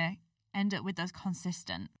are going to end up with those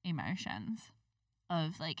consistent emotions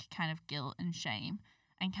of like kind of guilt and shame,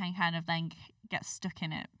 and can kind of then get stuck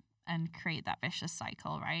in it and create that vicious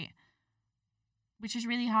cycle, right? Which is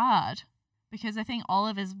really hard, because I think all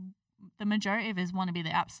of us, the majority of us, want to be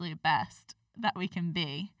the absolute best that we can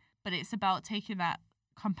be, but it's about taking that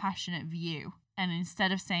compassionate view, and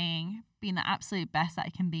instead of saying being the absolute best that I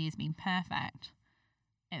can be is being perfect,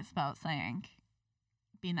 it's about saying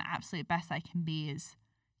being the absolute best I can be is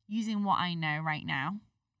using what I know right now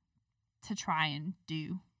to try and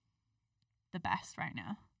do the best right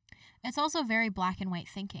now. It's also very black and white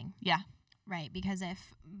thinking. Yeah. Right, because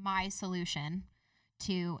if my solution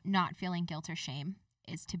to not feeling guilt or shame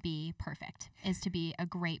is to be perfect, is to be a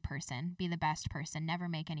great person, be the best person, never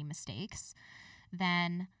make any mistakes,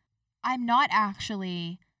 then I'm not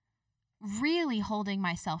actually really holding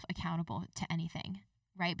myself accountable to anything,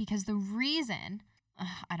 right? Because the reason,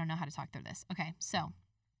 I don't know how to talk through this. Okay, so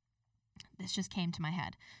this just came to my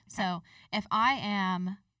head. Okay. So if I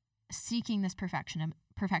am seeking this perfectionism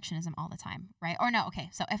perfectionism all the time, right? Or no, okay,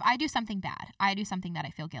 so if I do something bad, I do something that I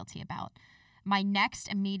feel guilty about, my next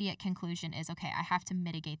immediate conclusion is, okay, I have to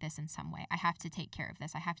mitigate this in some way. I have to take care of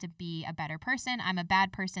this. I have to be a better person. I'm a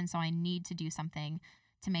bad person, so I need to do something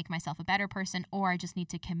to make myself a better person, or I just need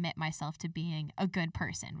to commit myself to being a good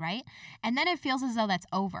person, right? And then it feels as though that's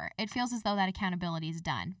over. It feels as though that accountability is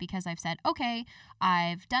done because I've said, okay,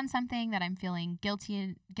 I've done something that I'm feeling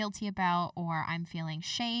guilty about, or I'm feeling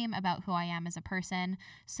shame about who I am as a person.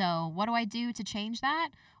 So what do I do to change that?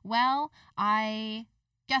 Well, I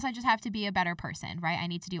guess I just have to be a better person, right? I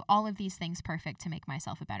need to do all of these things perfect to make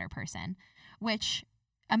myself a better person, which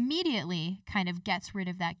immediately kind of gets rid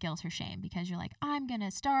of that guilt or shame because you're like, I'm going to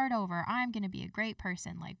start over. I'm going to be a great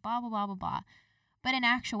person, like blah, blah, blah, blah, blah. But in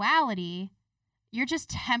actuality, you're just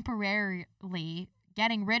temporarily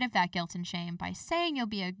getting rid of that guilt and shame by saying you'll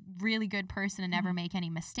be a really good person and never make any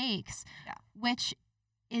mistakes, which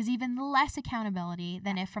is even less accountability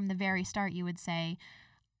than if from the very start you would say,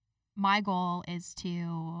 my goal is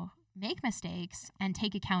to make mistakes and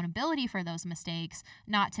take accountability for those mistakes,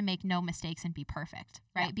 not to make no mistakes and be perfect,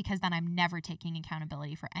 right? Yeah. Because then I'm never taking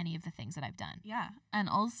accountability for any of the things that I've done. Yeah. And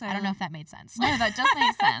also, I don't know if that made sense. No, that does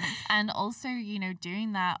make sense. And also, you know,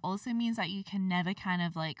 doing that also means that you can never kind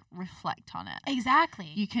of like reflect on it.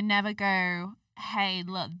 Exactly. You can never go, hey,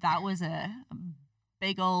 look, that was a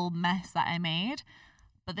big old mess that I made.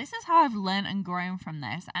 But this is how I've learned and grown from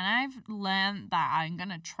this. And I've learned that I'm going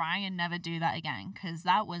to try and never do that again because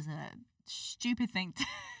that was a stupid thing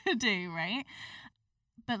to do, right?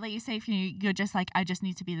 But like you say, if you're just like, I just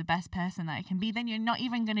need to be the best person that I can be, then you're not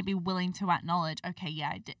even going to be willing to acknowledge, okay,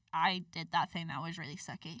 yeah, I did that thing that was really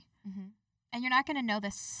sucky. Mm-hmm. And you're not going to know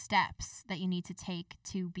the steps that you need to take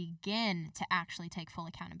to begin to actually take full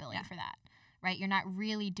accountability for that, right? You're not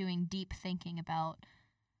really doing deep thinking about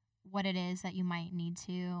what it is that you might need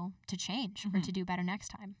to change or to do better next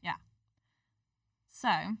time. Yeah.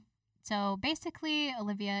 So basically,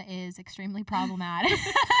 Olivia is extremely problematic.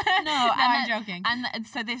 No, I'm joking. And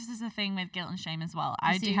so this is the thing with guilt and shame as well.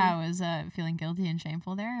 I see how I was feeling guilty and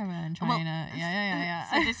shameful there. I'm trying to, yeah.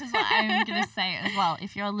 So this is what I'm going to say as well.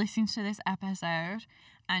 If you're listening to this episode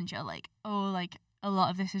and you're like, oh, like a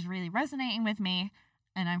lot of this is really resonating with me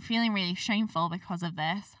and I'm feeling really shameful because of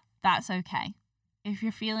this, that's okay. If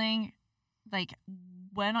you're feeling like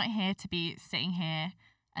we're not here to be sitting here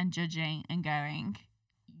and judging and going,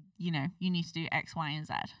 you know, you need to do X, Y, and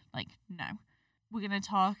Z. Like, no. We're going to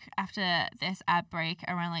talk after this ad break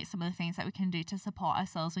around like some of the things that we can do to support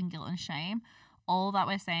ourselves in guilt and shame. All that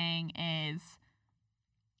we're saying is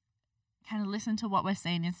kind of listen to what we're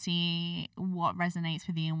saying and see what resonates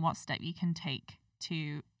with you and what step you can take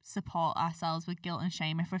to support ourselves with guilt and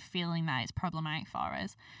shame if we're feeling that it's problematic for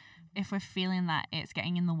us. If we're feeling that it's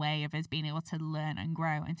getting in the way of us being able to learn and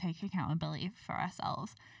grow and take accountability for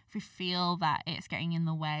ourselves, if we feel that it's getting in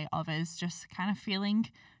the way of us just kind of feeling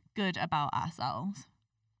good about ourselves,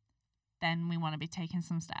 then we want to be taking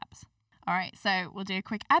some steps. All right, so we'll do a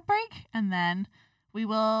quick ad break and then we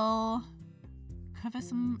will cover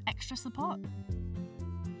some extra support.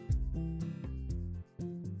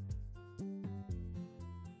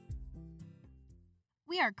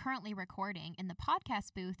 We are currently recording in the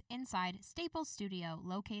podcast booth inside Staples Studio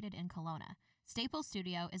located in Kelowna. Staples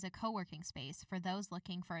Studio is a co-working space for those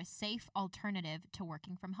looking for a safe alternative to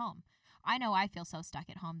working from home. I know I feel so stuck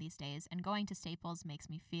at home these days, and going to Staples makes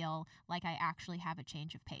me feel like I actually have a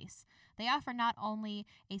change of pace. They offer not only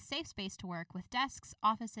a safe space to work with desks,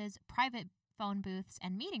 offices, private phone booths,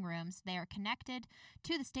 and meeting rooms, they are connected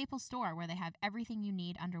to the Staples store where they have everything you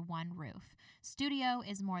need under one roof. Studio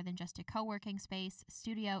is more than just a co-working space.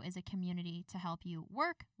 Studio is a community to help you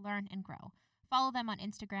work, learn, and grow. Follow them on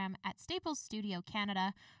Instagram at Staples Studio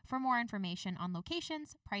Canada for more information on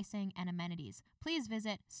locations, pricing, and amenities. Please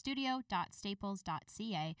visit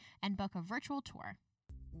studio.staples.ca and book a virtual tour.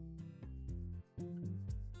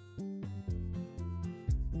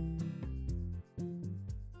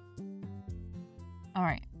 All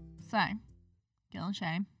right, so guilt and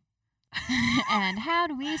shame. And how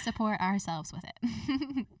do we support ourselves with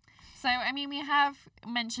it? So, I mean, we have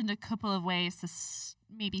mentioned a couple of ways to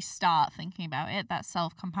maybe start thinking about it. That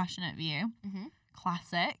self-compassionate view. Mm-hmm.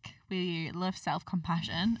 Classic. We love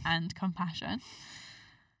self-compassion and compassion.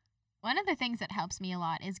 One of the things that helps me a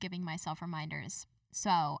lot is giving myself reminders.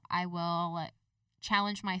 So I will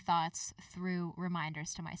challenge my thoughts through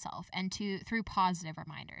reminders to myself and through positive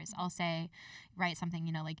reminders. I'll say, write something,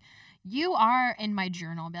 like, you are, in my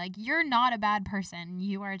journal, be like, you're not a bad person.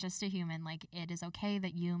 You are just a human. Like, it is okay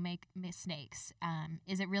that you make mistakes.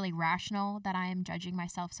 Is it really rational that I am judging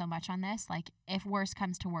myself so much on this? Like, if worse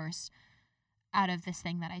comes to worse, out of this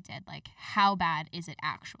thing that I did? Like, how bad is it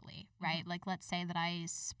actually, right? Like, let's say that I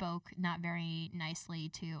spoke not very nicely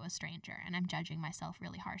to a stranger, and I'm judging myself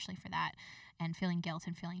really harshly for that and feeling guilt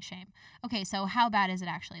and feeling shame. Okay, so how bad is it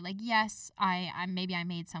actually? Like, yes, I maybe I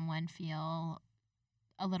made someone feel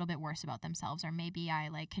a little bit worse about themselves, or maybe I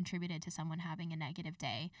like contributed to someone having a negative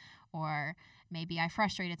day, or maybe I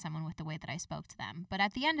frustrated someone with the way that I spoke to them. But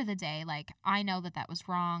at the end of the day, like, I know that that was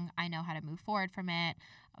wrong. I know how to move forward from it.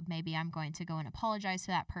 Maybe I'm going to go and apologize to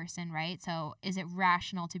that person, right? So is it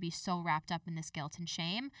rational to be so wrapped up in this guilt and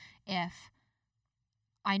shame if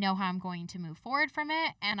I know how I'm going to move forward from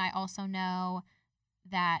it, and I also know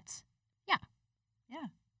that, Yeah.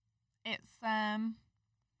 It's,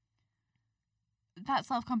 that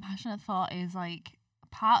self-compassionate thought is like,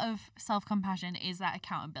 part of self-compassion is that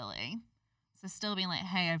accountability. So still being like,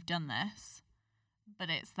 hey, I've done this, but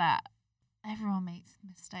it's that everyone makes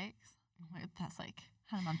mistakes. That's like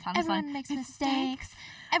Hannah Montana. Everyone makes mistakes.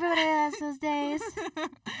 Everybody has those days.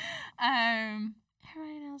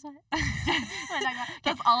 Everybody knows what.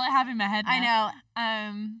 That's all I have in my head now. I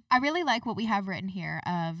know. I really like what we have written here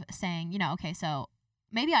of saying, okay, so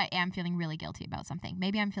maybe I am feeling really guilty about something.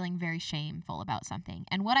 Maybe I'm feeling very shameful about something.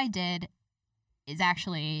 And what I did is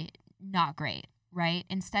actually not great, right?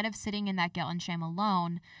 Instead of sitting in that guilt and shame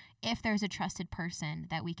alone, if there's a trusted person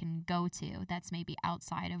that we can go to that's maybe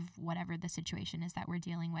outside of whatever the situation is that we're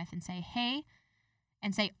dealing with, and say, hey,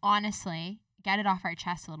 and say honestly, get it off our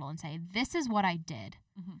chest a little and say, this is what I did.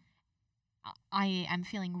 Mm-hmm. I am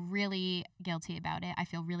feeling really guilty about it. I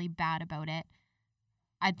feel really bad about it.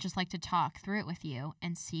 I'd just like to talk through it with you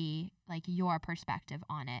and see like your perspective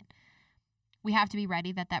on it. We have to be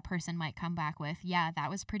ready that that person might come back with, yeah,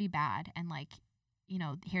 that was pretty bad. And like,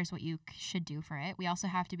 here's what you should do for it. We also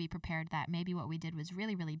have to be prepared that maybe what we did was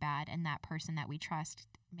really, really bad. And that person that we trust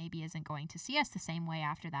maybe isn't going to see us the same way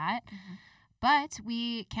after that. Mm-hmm. But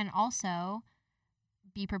we can also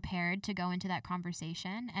be prepared to go into that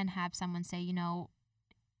conversation and have someone say,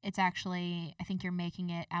 it's actually, I think you're making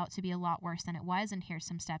it out to be a lot worse than it was, and here's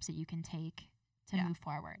some steps that you can take to move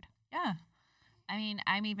forward. Yeah. I mean,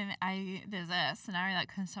 there's a scenario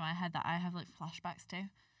that comes to my head that I have like flashbacks to.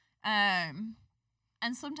 And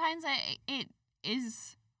sometimes it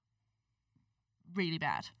is really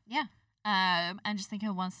bad. Yeah. And just think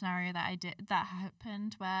of one scenario that that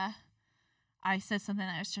happened where I said something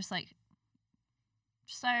that was just like,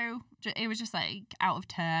 it was just like out of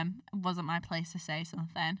term. It wasn't my place to say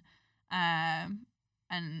something. And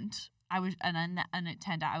it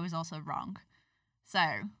turned out I was also wrong. So,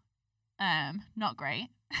 not great.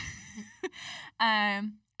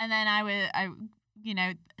 And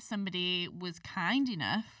then somebody was kind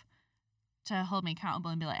enough to hold me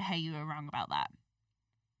accountable and be like, hey, you were wrong about that.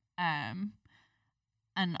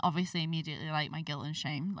 And obviously immediately like my guilt and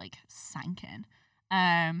shame like sank in.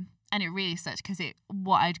 And it really sucked because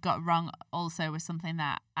what I'd got wrong also was something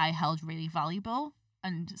that I held really valuable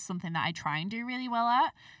and something that I try and do really well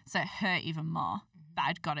at. So it hurt even more that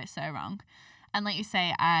I'd got it so wrong. And like you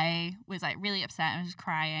say, I was like really upset and was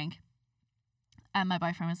crying. And my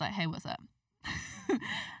boyfriend was like, hey, what's up?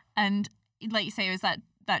 And like you say, it was that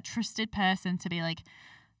trusted person to be like,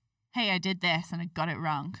 hey, I did this and I got it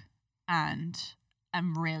wrong. And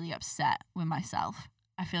I'm really upset with myself.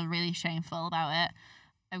 I feel really shameful about it.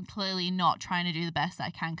 I'm clearly not trying to do the best that I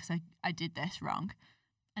can because I did this wrong.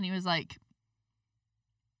 And he was like,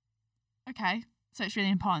 okay, so it's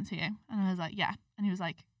really important to you. And I was like, yeah. And he was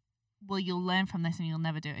like, well, you'll learn from this and you'll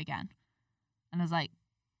never do it again. And I was like,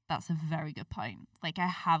 that's a very good point. Like, I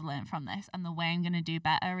have learned from this, and the way I'm going to do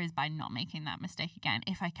better is by not making that mistake again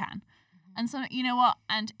if I can. Mm-hmm. And so, you know what?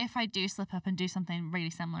 And if I do slip up and do something really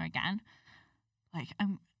similar again, like,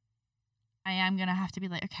 I am going to have to be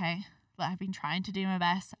like, okay, but I've been trying to do my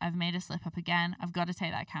best. I've made a slip up again. I've got to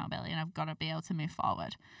take that accountability and I've got to be able to move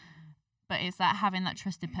forward. Mm-hmm. But it's that having that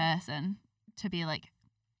trusted person to be like,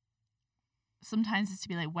 sometimes it's to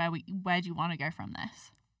be like, where do you want to go from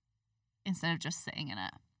this? Instead of just sitting in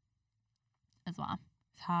it as well.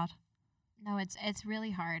 It's hard. No, it's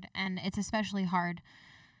really hard. And it's especially hard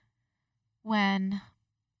when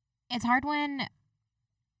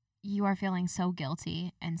you are feeling so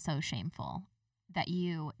guilty and so shameful that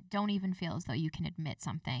you don't even feel as though you can admit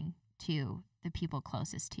something to the people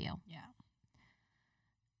closest to you. Yeah.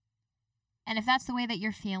 And if that's the way that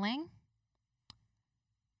you're feeling,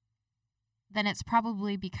 then it's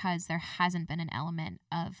probably because there hasn't been an element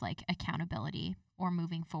of like accountability or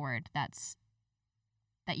moving forward that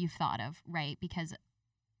you've thought of, right? Because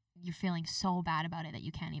you're feeling so bad about it that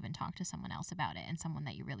you can't even talk to someone else about it, and someone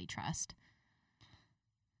that you really trust.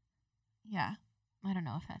 Yeah. I don't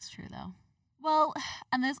know if that's true though. Well,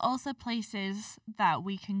 and there's also places that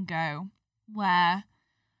we can go where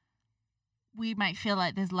we might feel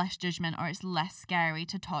like there's less judgment, or it's less scary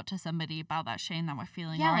to talk to somebody about that shame that we're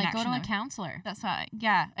feeling. Yeah, or like go to a counselor. That's right.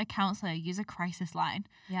 Yeah, a counselor. Use a crisis line.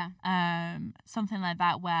 Yeah. Something like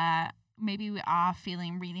that, where maybe we are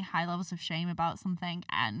feeling really high levels of shame about something,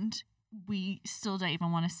 and we still don't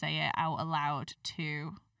even want to say it out aloud.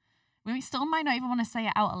 We still might not even want to say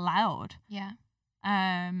it out aloud. Yeah.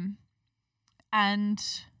 And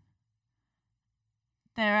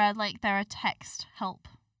there are text help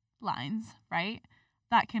lines, right?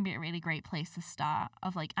 That can be a really great place to start,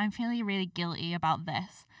 of like, I'm feeling really guilty about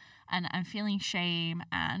this, and I'm feeling shame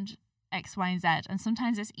and X, Y, and Z. And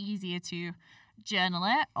sometimes it's easier to journal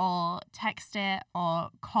it or text it or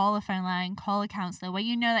call a phone line, call a counselor, where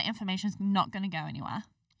you know that information is not going to go anywhere.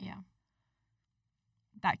 Yeah.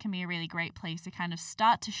 That can be a really great place to kind of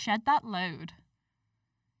start to shed that load.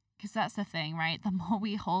 Because that's the thing, right? The more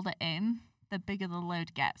we hold it in, the bigger the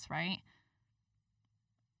load gets, right?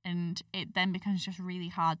 And it then becomes just really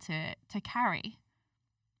hard to carry.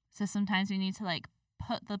 So sometimes we need to like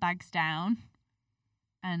put the bags down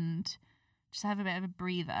and just have a bit of a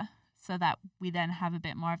breather, so that we then have a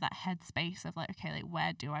bit more of that headspace of like, okay, like,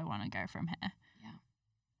 where do I want to go from here? Yeah.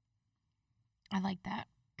 I like that.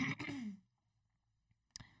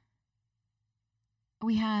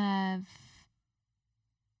 We have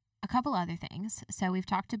a couple other things. So we've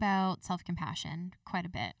talked about self-compassion quite a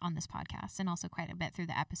bit on this podcast, and also quite a bit through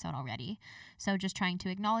the episode already. So just trying to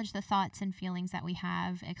acknowledge the thoughts and feelings that we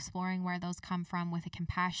have, exploring where those come from with a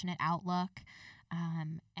compassionate outlook,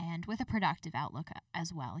 and with a productive outlook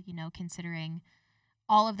as well, considering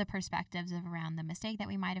all of the perspectives of around the mistake that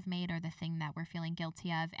we might have made, or the thing that we're feeling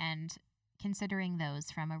guilty of, and considering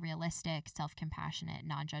those from a realistic, self-compassionate,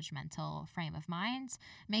 non-judgmental frame of mind,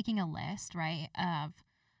 making a list, right,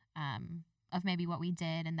 of maybe what we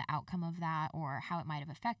did and the outcome of that, or how it might have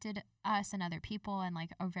affected us and other people. And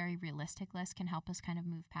like a very realistic list can help us kind of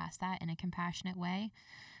move past that in a compassionate way.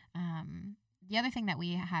 The other thing that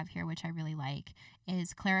we have here, which I really like,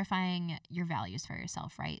 is clarifying your values for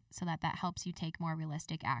yourself, right? So that helps you take more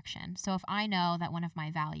realistic action. So if I know that one of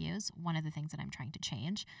my values, one of the things that I'm trying to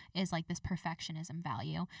change, is like this perfectionism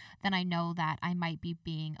value, then I know that I might be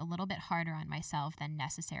being a little bit harder on myself than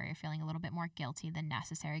necessary, or feeling a little bit more guilty than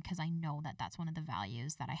necessary, because I know that that's one of the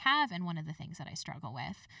values that I have and one of the things that I struggle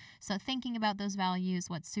with. So thinking about those values,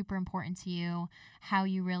 what's super important to you, how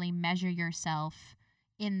you really measure yourself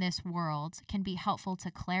in this world, can be helpful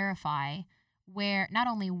to clarify not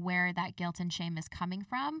only where that guilt and shame is coming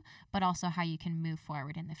from, but also how you can move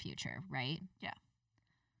forward in the future, right? Yeah.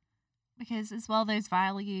 Because as well, those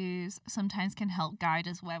values sometimes can help guide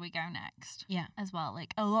us where we go next. Yeah. As well.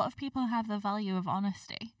 Like, a lot of people have the value of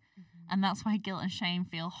honesty. Mm-hmm. And that's why guilt and shame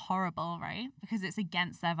feel horrible, right? Because it's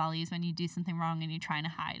against their values when you do something wrong and you're trying to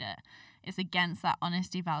hide it. It's against that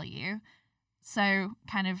honesty value. So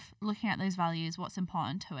kind of looking at those values, what's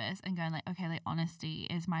important to us, and going like, okay, like, honesty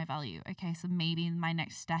is my value. Okay, so maybe my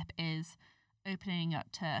next step is opening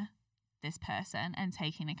up to this person and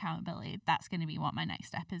taking accountability. That's going to be what my next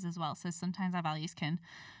step is as well. So sometimes our values can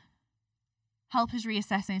help us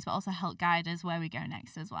reassess things, but also help guide us where we go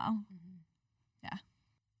next as well. Mm-hmm.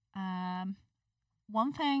 Yeah.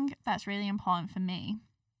 One thing that's really important for me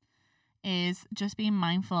is just being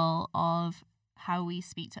mindful of how we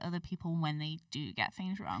speak to other people when they do get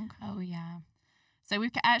things wrong. Oh, yeah. So we've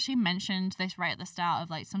actually mentioned this right at the start of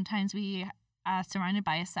like, sometimes we are surrounded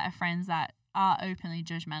by a set of friends that are openly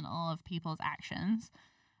judgmental of people's actions,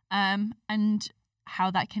 and how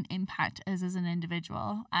that can impact us as an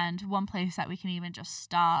individual. And one place that we can even just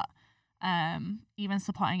start even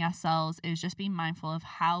supporting ourselves is just being mindful of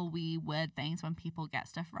how we word things when people get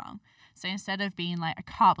stuff wrong. So instead of being like, I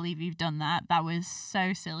can't believe you've done that, that was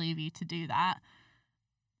so silly of you to do that,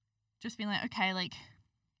 just being like, okay, like,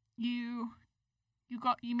 you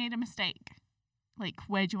made a mistake, like,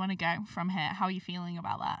 where do you want to go from here? How are you feeling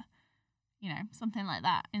about that? Something like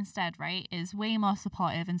that instead, right, is way more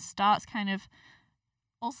supportive, and starts kind of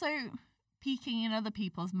also peeking in other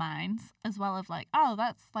people's minds as well, of like, oh,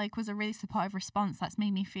 that's like was a really supportive response. That's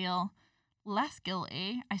made me feel less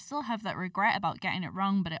guilty. I still have that regret about getting it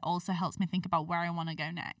wrong, but it also helps me think about where I want to go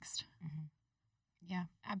next. Mm-hmm. Yeah,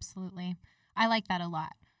 absolutely. I like that a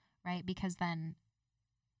lot, right? Because then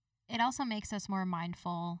it also makes us more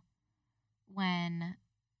mindful when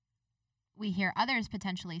we hear others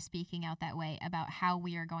potentially speaking out that way about how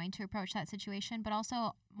we are going to approach that situation, but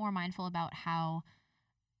also more mindful about how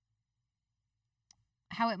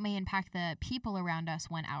how it may impact the people around us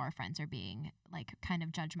when our friends are being like kind of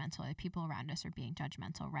judgmental. The people around us are being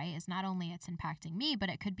judgmental, right? Is not only it's impacting me, but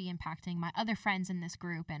it could be impacting my other friends in this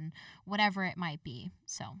group and whatever it might be.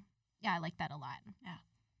 So yeah, I like that a lot. Yeah.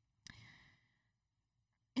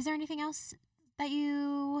 Is there anything else that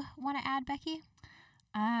you want to add, Becky?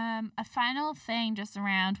 A final thing just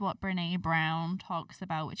around what Brené Brown talks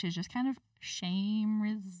about, which is just kind of shame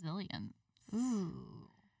resilience. Ooh.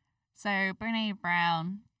 So Brené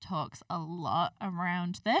Brown talks a lot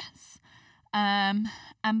around this. And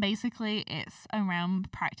basically it's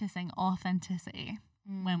around practicing authenticity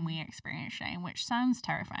when we experience shame, which sounds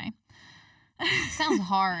terrifying. Sounds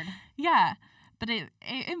hard. Yeah, but it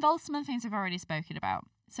involves some of the things we've already spoken about.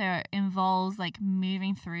 So it involves like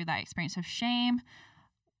moving through that experience of shame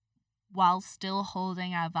while still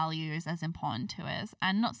holding our values as important to us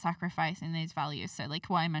and not sacrificing those values. So like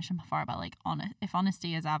what I mentioned before about like if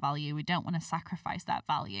honesty is our value, we don't want to sacrifice that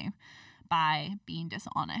value by being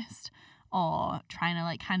dishonest or trying to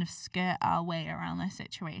like kind of skirt our way around the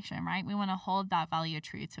situation, right? We want to hold that value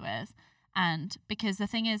true to us. And because the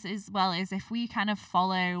thing is if we kind of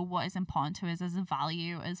follow what is important to us as a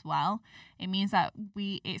value as well, it means that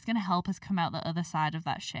it's going to help us come out the other side of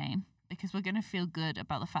that shame, because we're going to feel good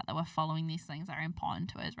about the fact that we're following these things that are important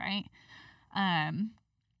to us, right?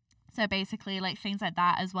 So basically like things like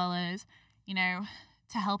that, as well as, you know,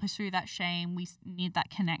 to help us through that shame, we need that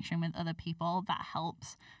connection with other people. That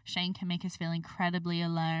helps. Shame can make us feel incredibly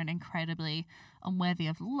alone, incredibly unworthy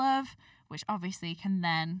of love, which obviously can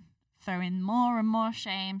then throw in more and more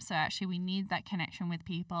shame. So actually we need that connection with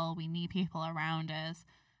people. We need people around us.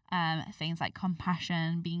 Things like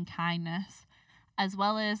compassion, being kindness, as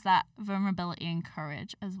well as that vulnerability and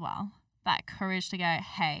courage as well. That courage to go,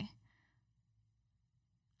 hey,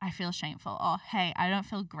 I feel shameful, or hey, I don't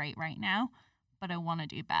feel great right now, but I want to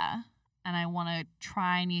do better. And I want to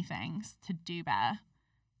try new things to do better.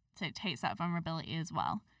 So it takes that vulnerability as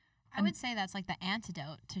well. I would say that's like the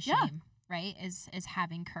antidote to shame, right? Is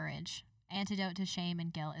having courage. Antidote to shame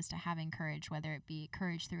and guilt is to having courage, whether it be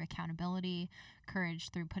courage through accountability, courage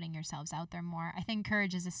through putting yourselves out there more. I think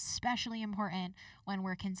courage is especially important when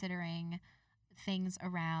we're considering things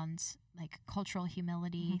around like cultural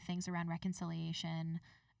humility, things around reconciliation,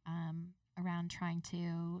 around trying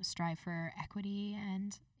to strive for equity.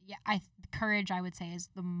 And courage, I would say, is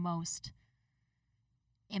the most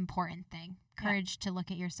important thing. Courage to look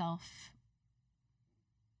at yourself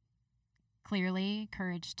clearly,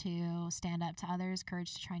 courage to stand up to others,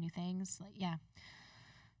 courage to try new things. Like, yeah.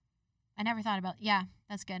 I never thought about,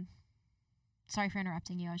 that's good. Sorry for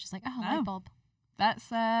interrupting you. I was just like, light bulb.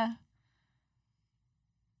 That's, I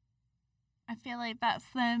feel like that's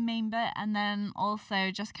the main bit. And then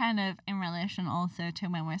also just kind of in relation also to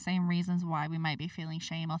when we're saying reasons why we might be feeling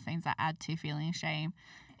shame or things that add to feeling shame,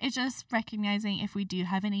 it's just recognizing if we do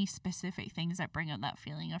have any specific things that bring up that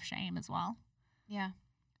feeling of shame as well. Yeah.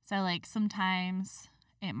 So, like, sometimes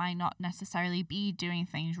it might not necessarily be doing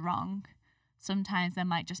things wrong. Sometimes there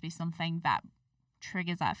might just be something that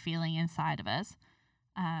triggers that feeling inside of us.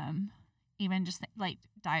 Even just, like,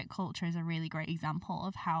 diet culture is a really great example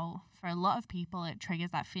of how, for a lot of people, it triggers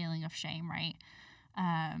that feeling of shame, right?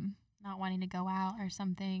 Not wanting to go out or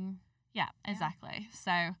something. Yeah, exactly.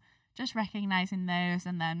 So, just recognizing those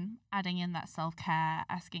and then adding in that self-care,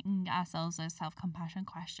 asking ourselves those self-compassion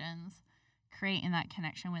questions, creating that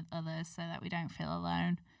connection with others so that we don't feel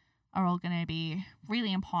alone, are all going to be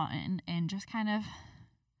really important in just kind of,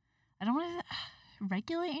 I don't want to,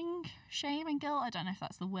 regulating shame and guilt. I don't know if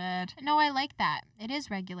that's the word. No, I like that. It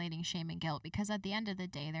is regulating shame and guilt, because at the end of the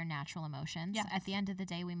day, they're natural emotions. Yes. At the end of the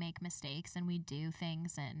day, we make mistakes and we do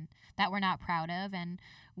things and that we're not proud of, and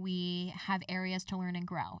we have areas to learn and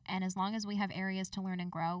grow. And as long as we have areas to learn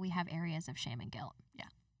and grow, we have areas of shame and guilt. Yeah.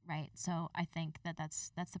 Right. So I think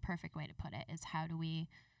that's the perfect way to put it, is how do we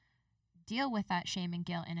deal with that shame and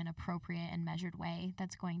guilt in an appropriate and measured way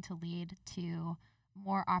that's going to lead to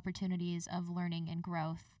more opportunities of learning and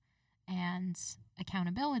growth and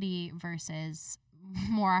accountability versus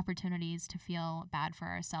more opportunities to feel bad for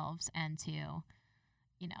ourselves and to,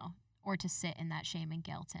 or to sit in that shame and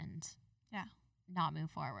guilt and not move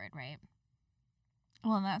forward, right?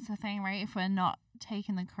 Well, that's the thing, right? If we're not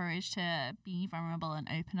taking the courage to be vulnerable and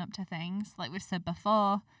open up to things, like we've said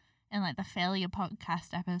before in like the failure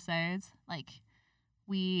podcast episodes, like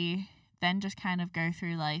we then just kind of go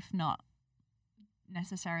through life not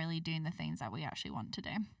necessarily doing the things that we actually want to do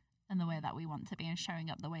and the way that we want to be and showing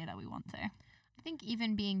up the way that we want to. I think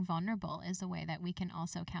even being vulnerable is a way that we can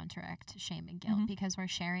also counteract shame and guilt, because we're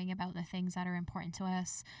sharing about the things that are important to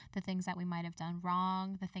us, the things that we might have done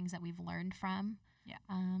wrong, the things that we've learned from. Yeah.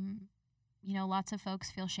 lots of folks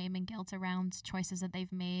feel shame and guilt around choices that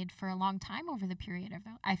they've made for a long time over the period of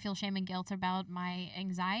I feel shame and guilt about my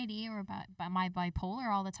anxiety or about my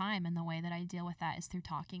bipolar all the time, and the way that I deal with that is through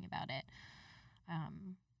talking about it.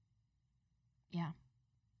 Yeah.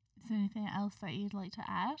 Is there anything else that you'd like to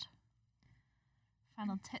add?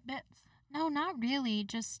 Final tidbits? No, not really.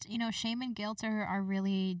 Just, shame and guilt are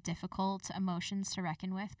really difficult emotions to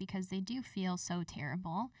reckon with because they do feel so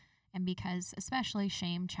terrible. And because especially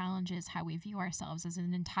shame challenges how we view ourselves as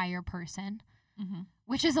an entire person,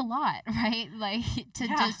 which is a lot, right? Like to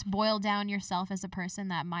just boil down yourself as a person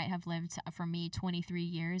that might have lived, for me, 23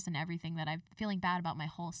 years and everything that I'm feeling bad about my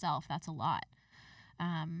whole self. That's a lot.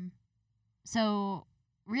 So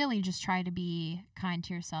really just try to be kind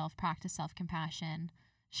to yourself, practice self-compassion,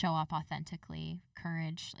 show up authentically,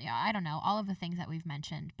 courage. Yeah, I don't know, all of the things that we've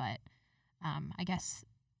mentioned, but I guess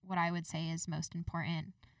what I would say is most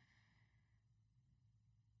important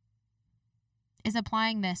is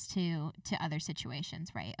applying this to other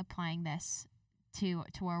situations, right? Applying this to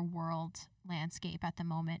our world landscape at the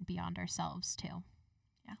moment beyond ourselves too.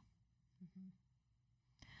 Yeah.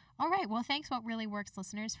 All right. Well, thanks What Really Works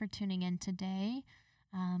listeners for tuning in today.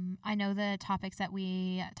 I know the topics that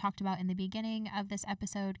we talked about in the beginning of this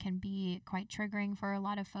episode can be quite triggering for a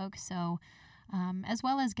lot of folks. So, as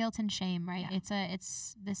well as guilt and shame, right? Yeah.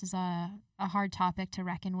 This is a hard topic to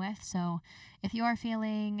reckon with. So if you are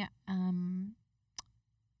feeling,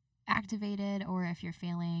 activated, or if you're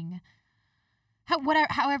feeling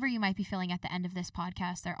however you might be feeling at the end of this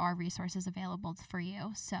podcast, there are resources available for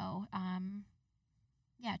you. So,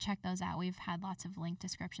 check those out. We've had lots of link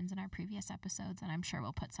descriptions in our previous episodes, and I'm sure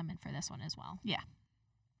we'll put some in for this one as well. Yeah.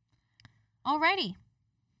 Alrighty.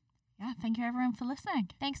 Yeah. Thank you everyone for listening.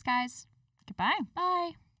 Thanks, guys. Goodbye.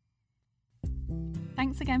 Bye.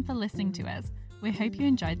 Thanks again for listening to us. We hope you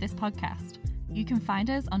enjoyed this podcast. You can find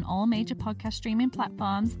us on all major podcast streaming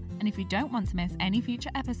platforms, and if you don't want to miss any future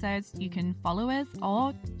episodes, you can follow us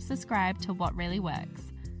or subscribe to What Really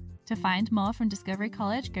Works. To find more from Discovery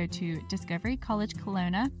College, go to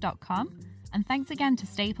discoverycollegekelowna.com, and thanks again to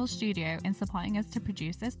Staple Studio in supporting us to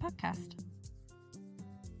produce this podcast.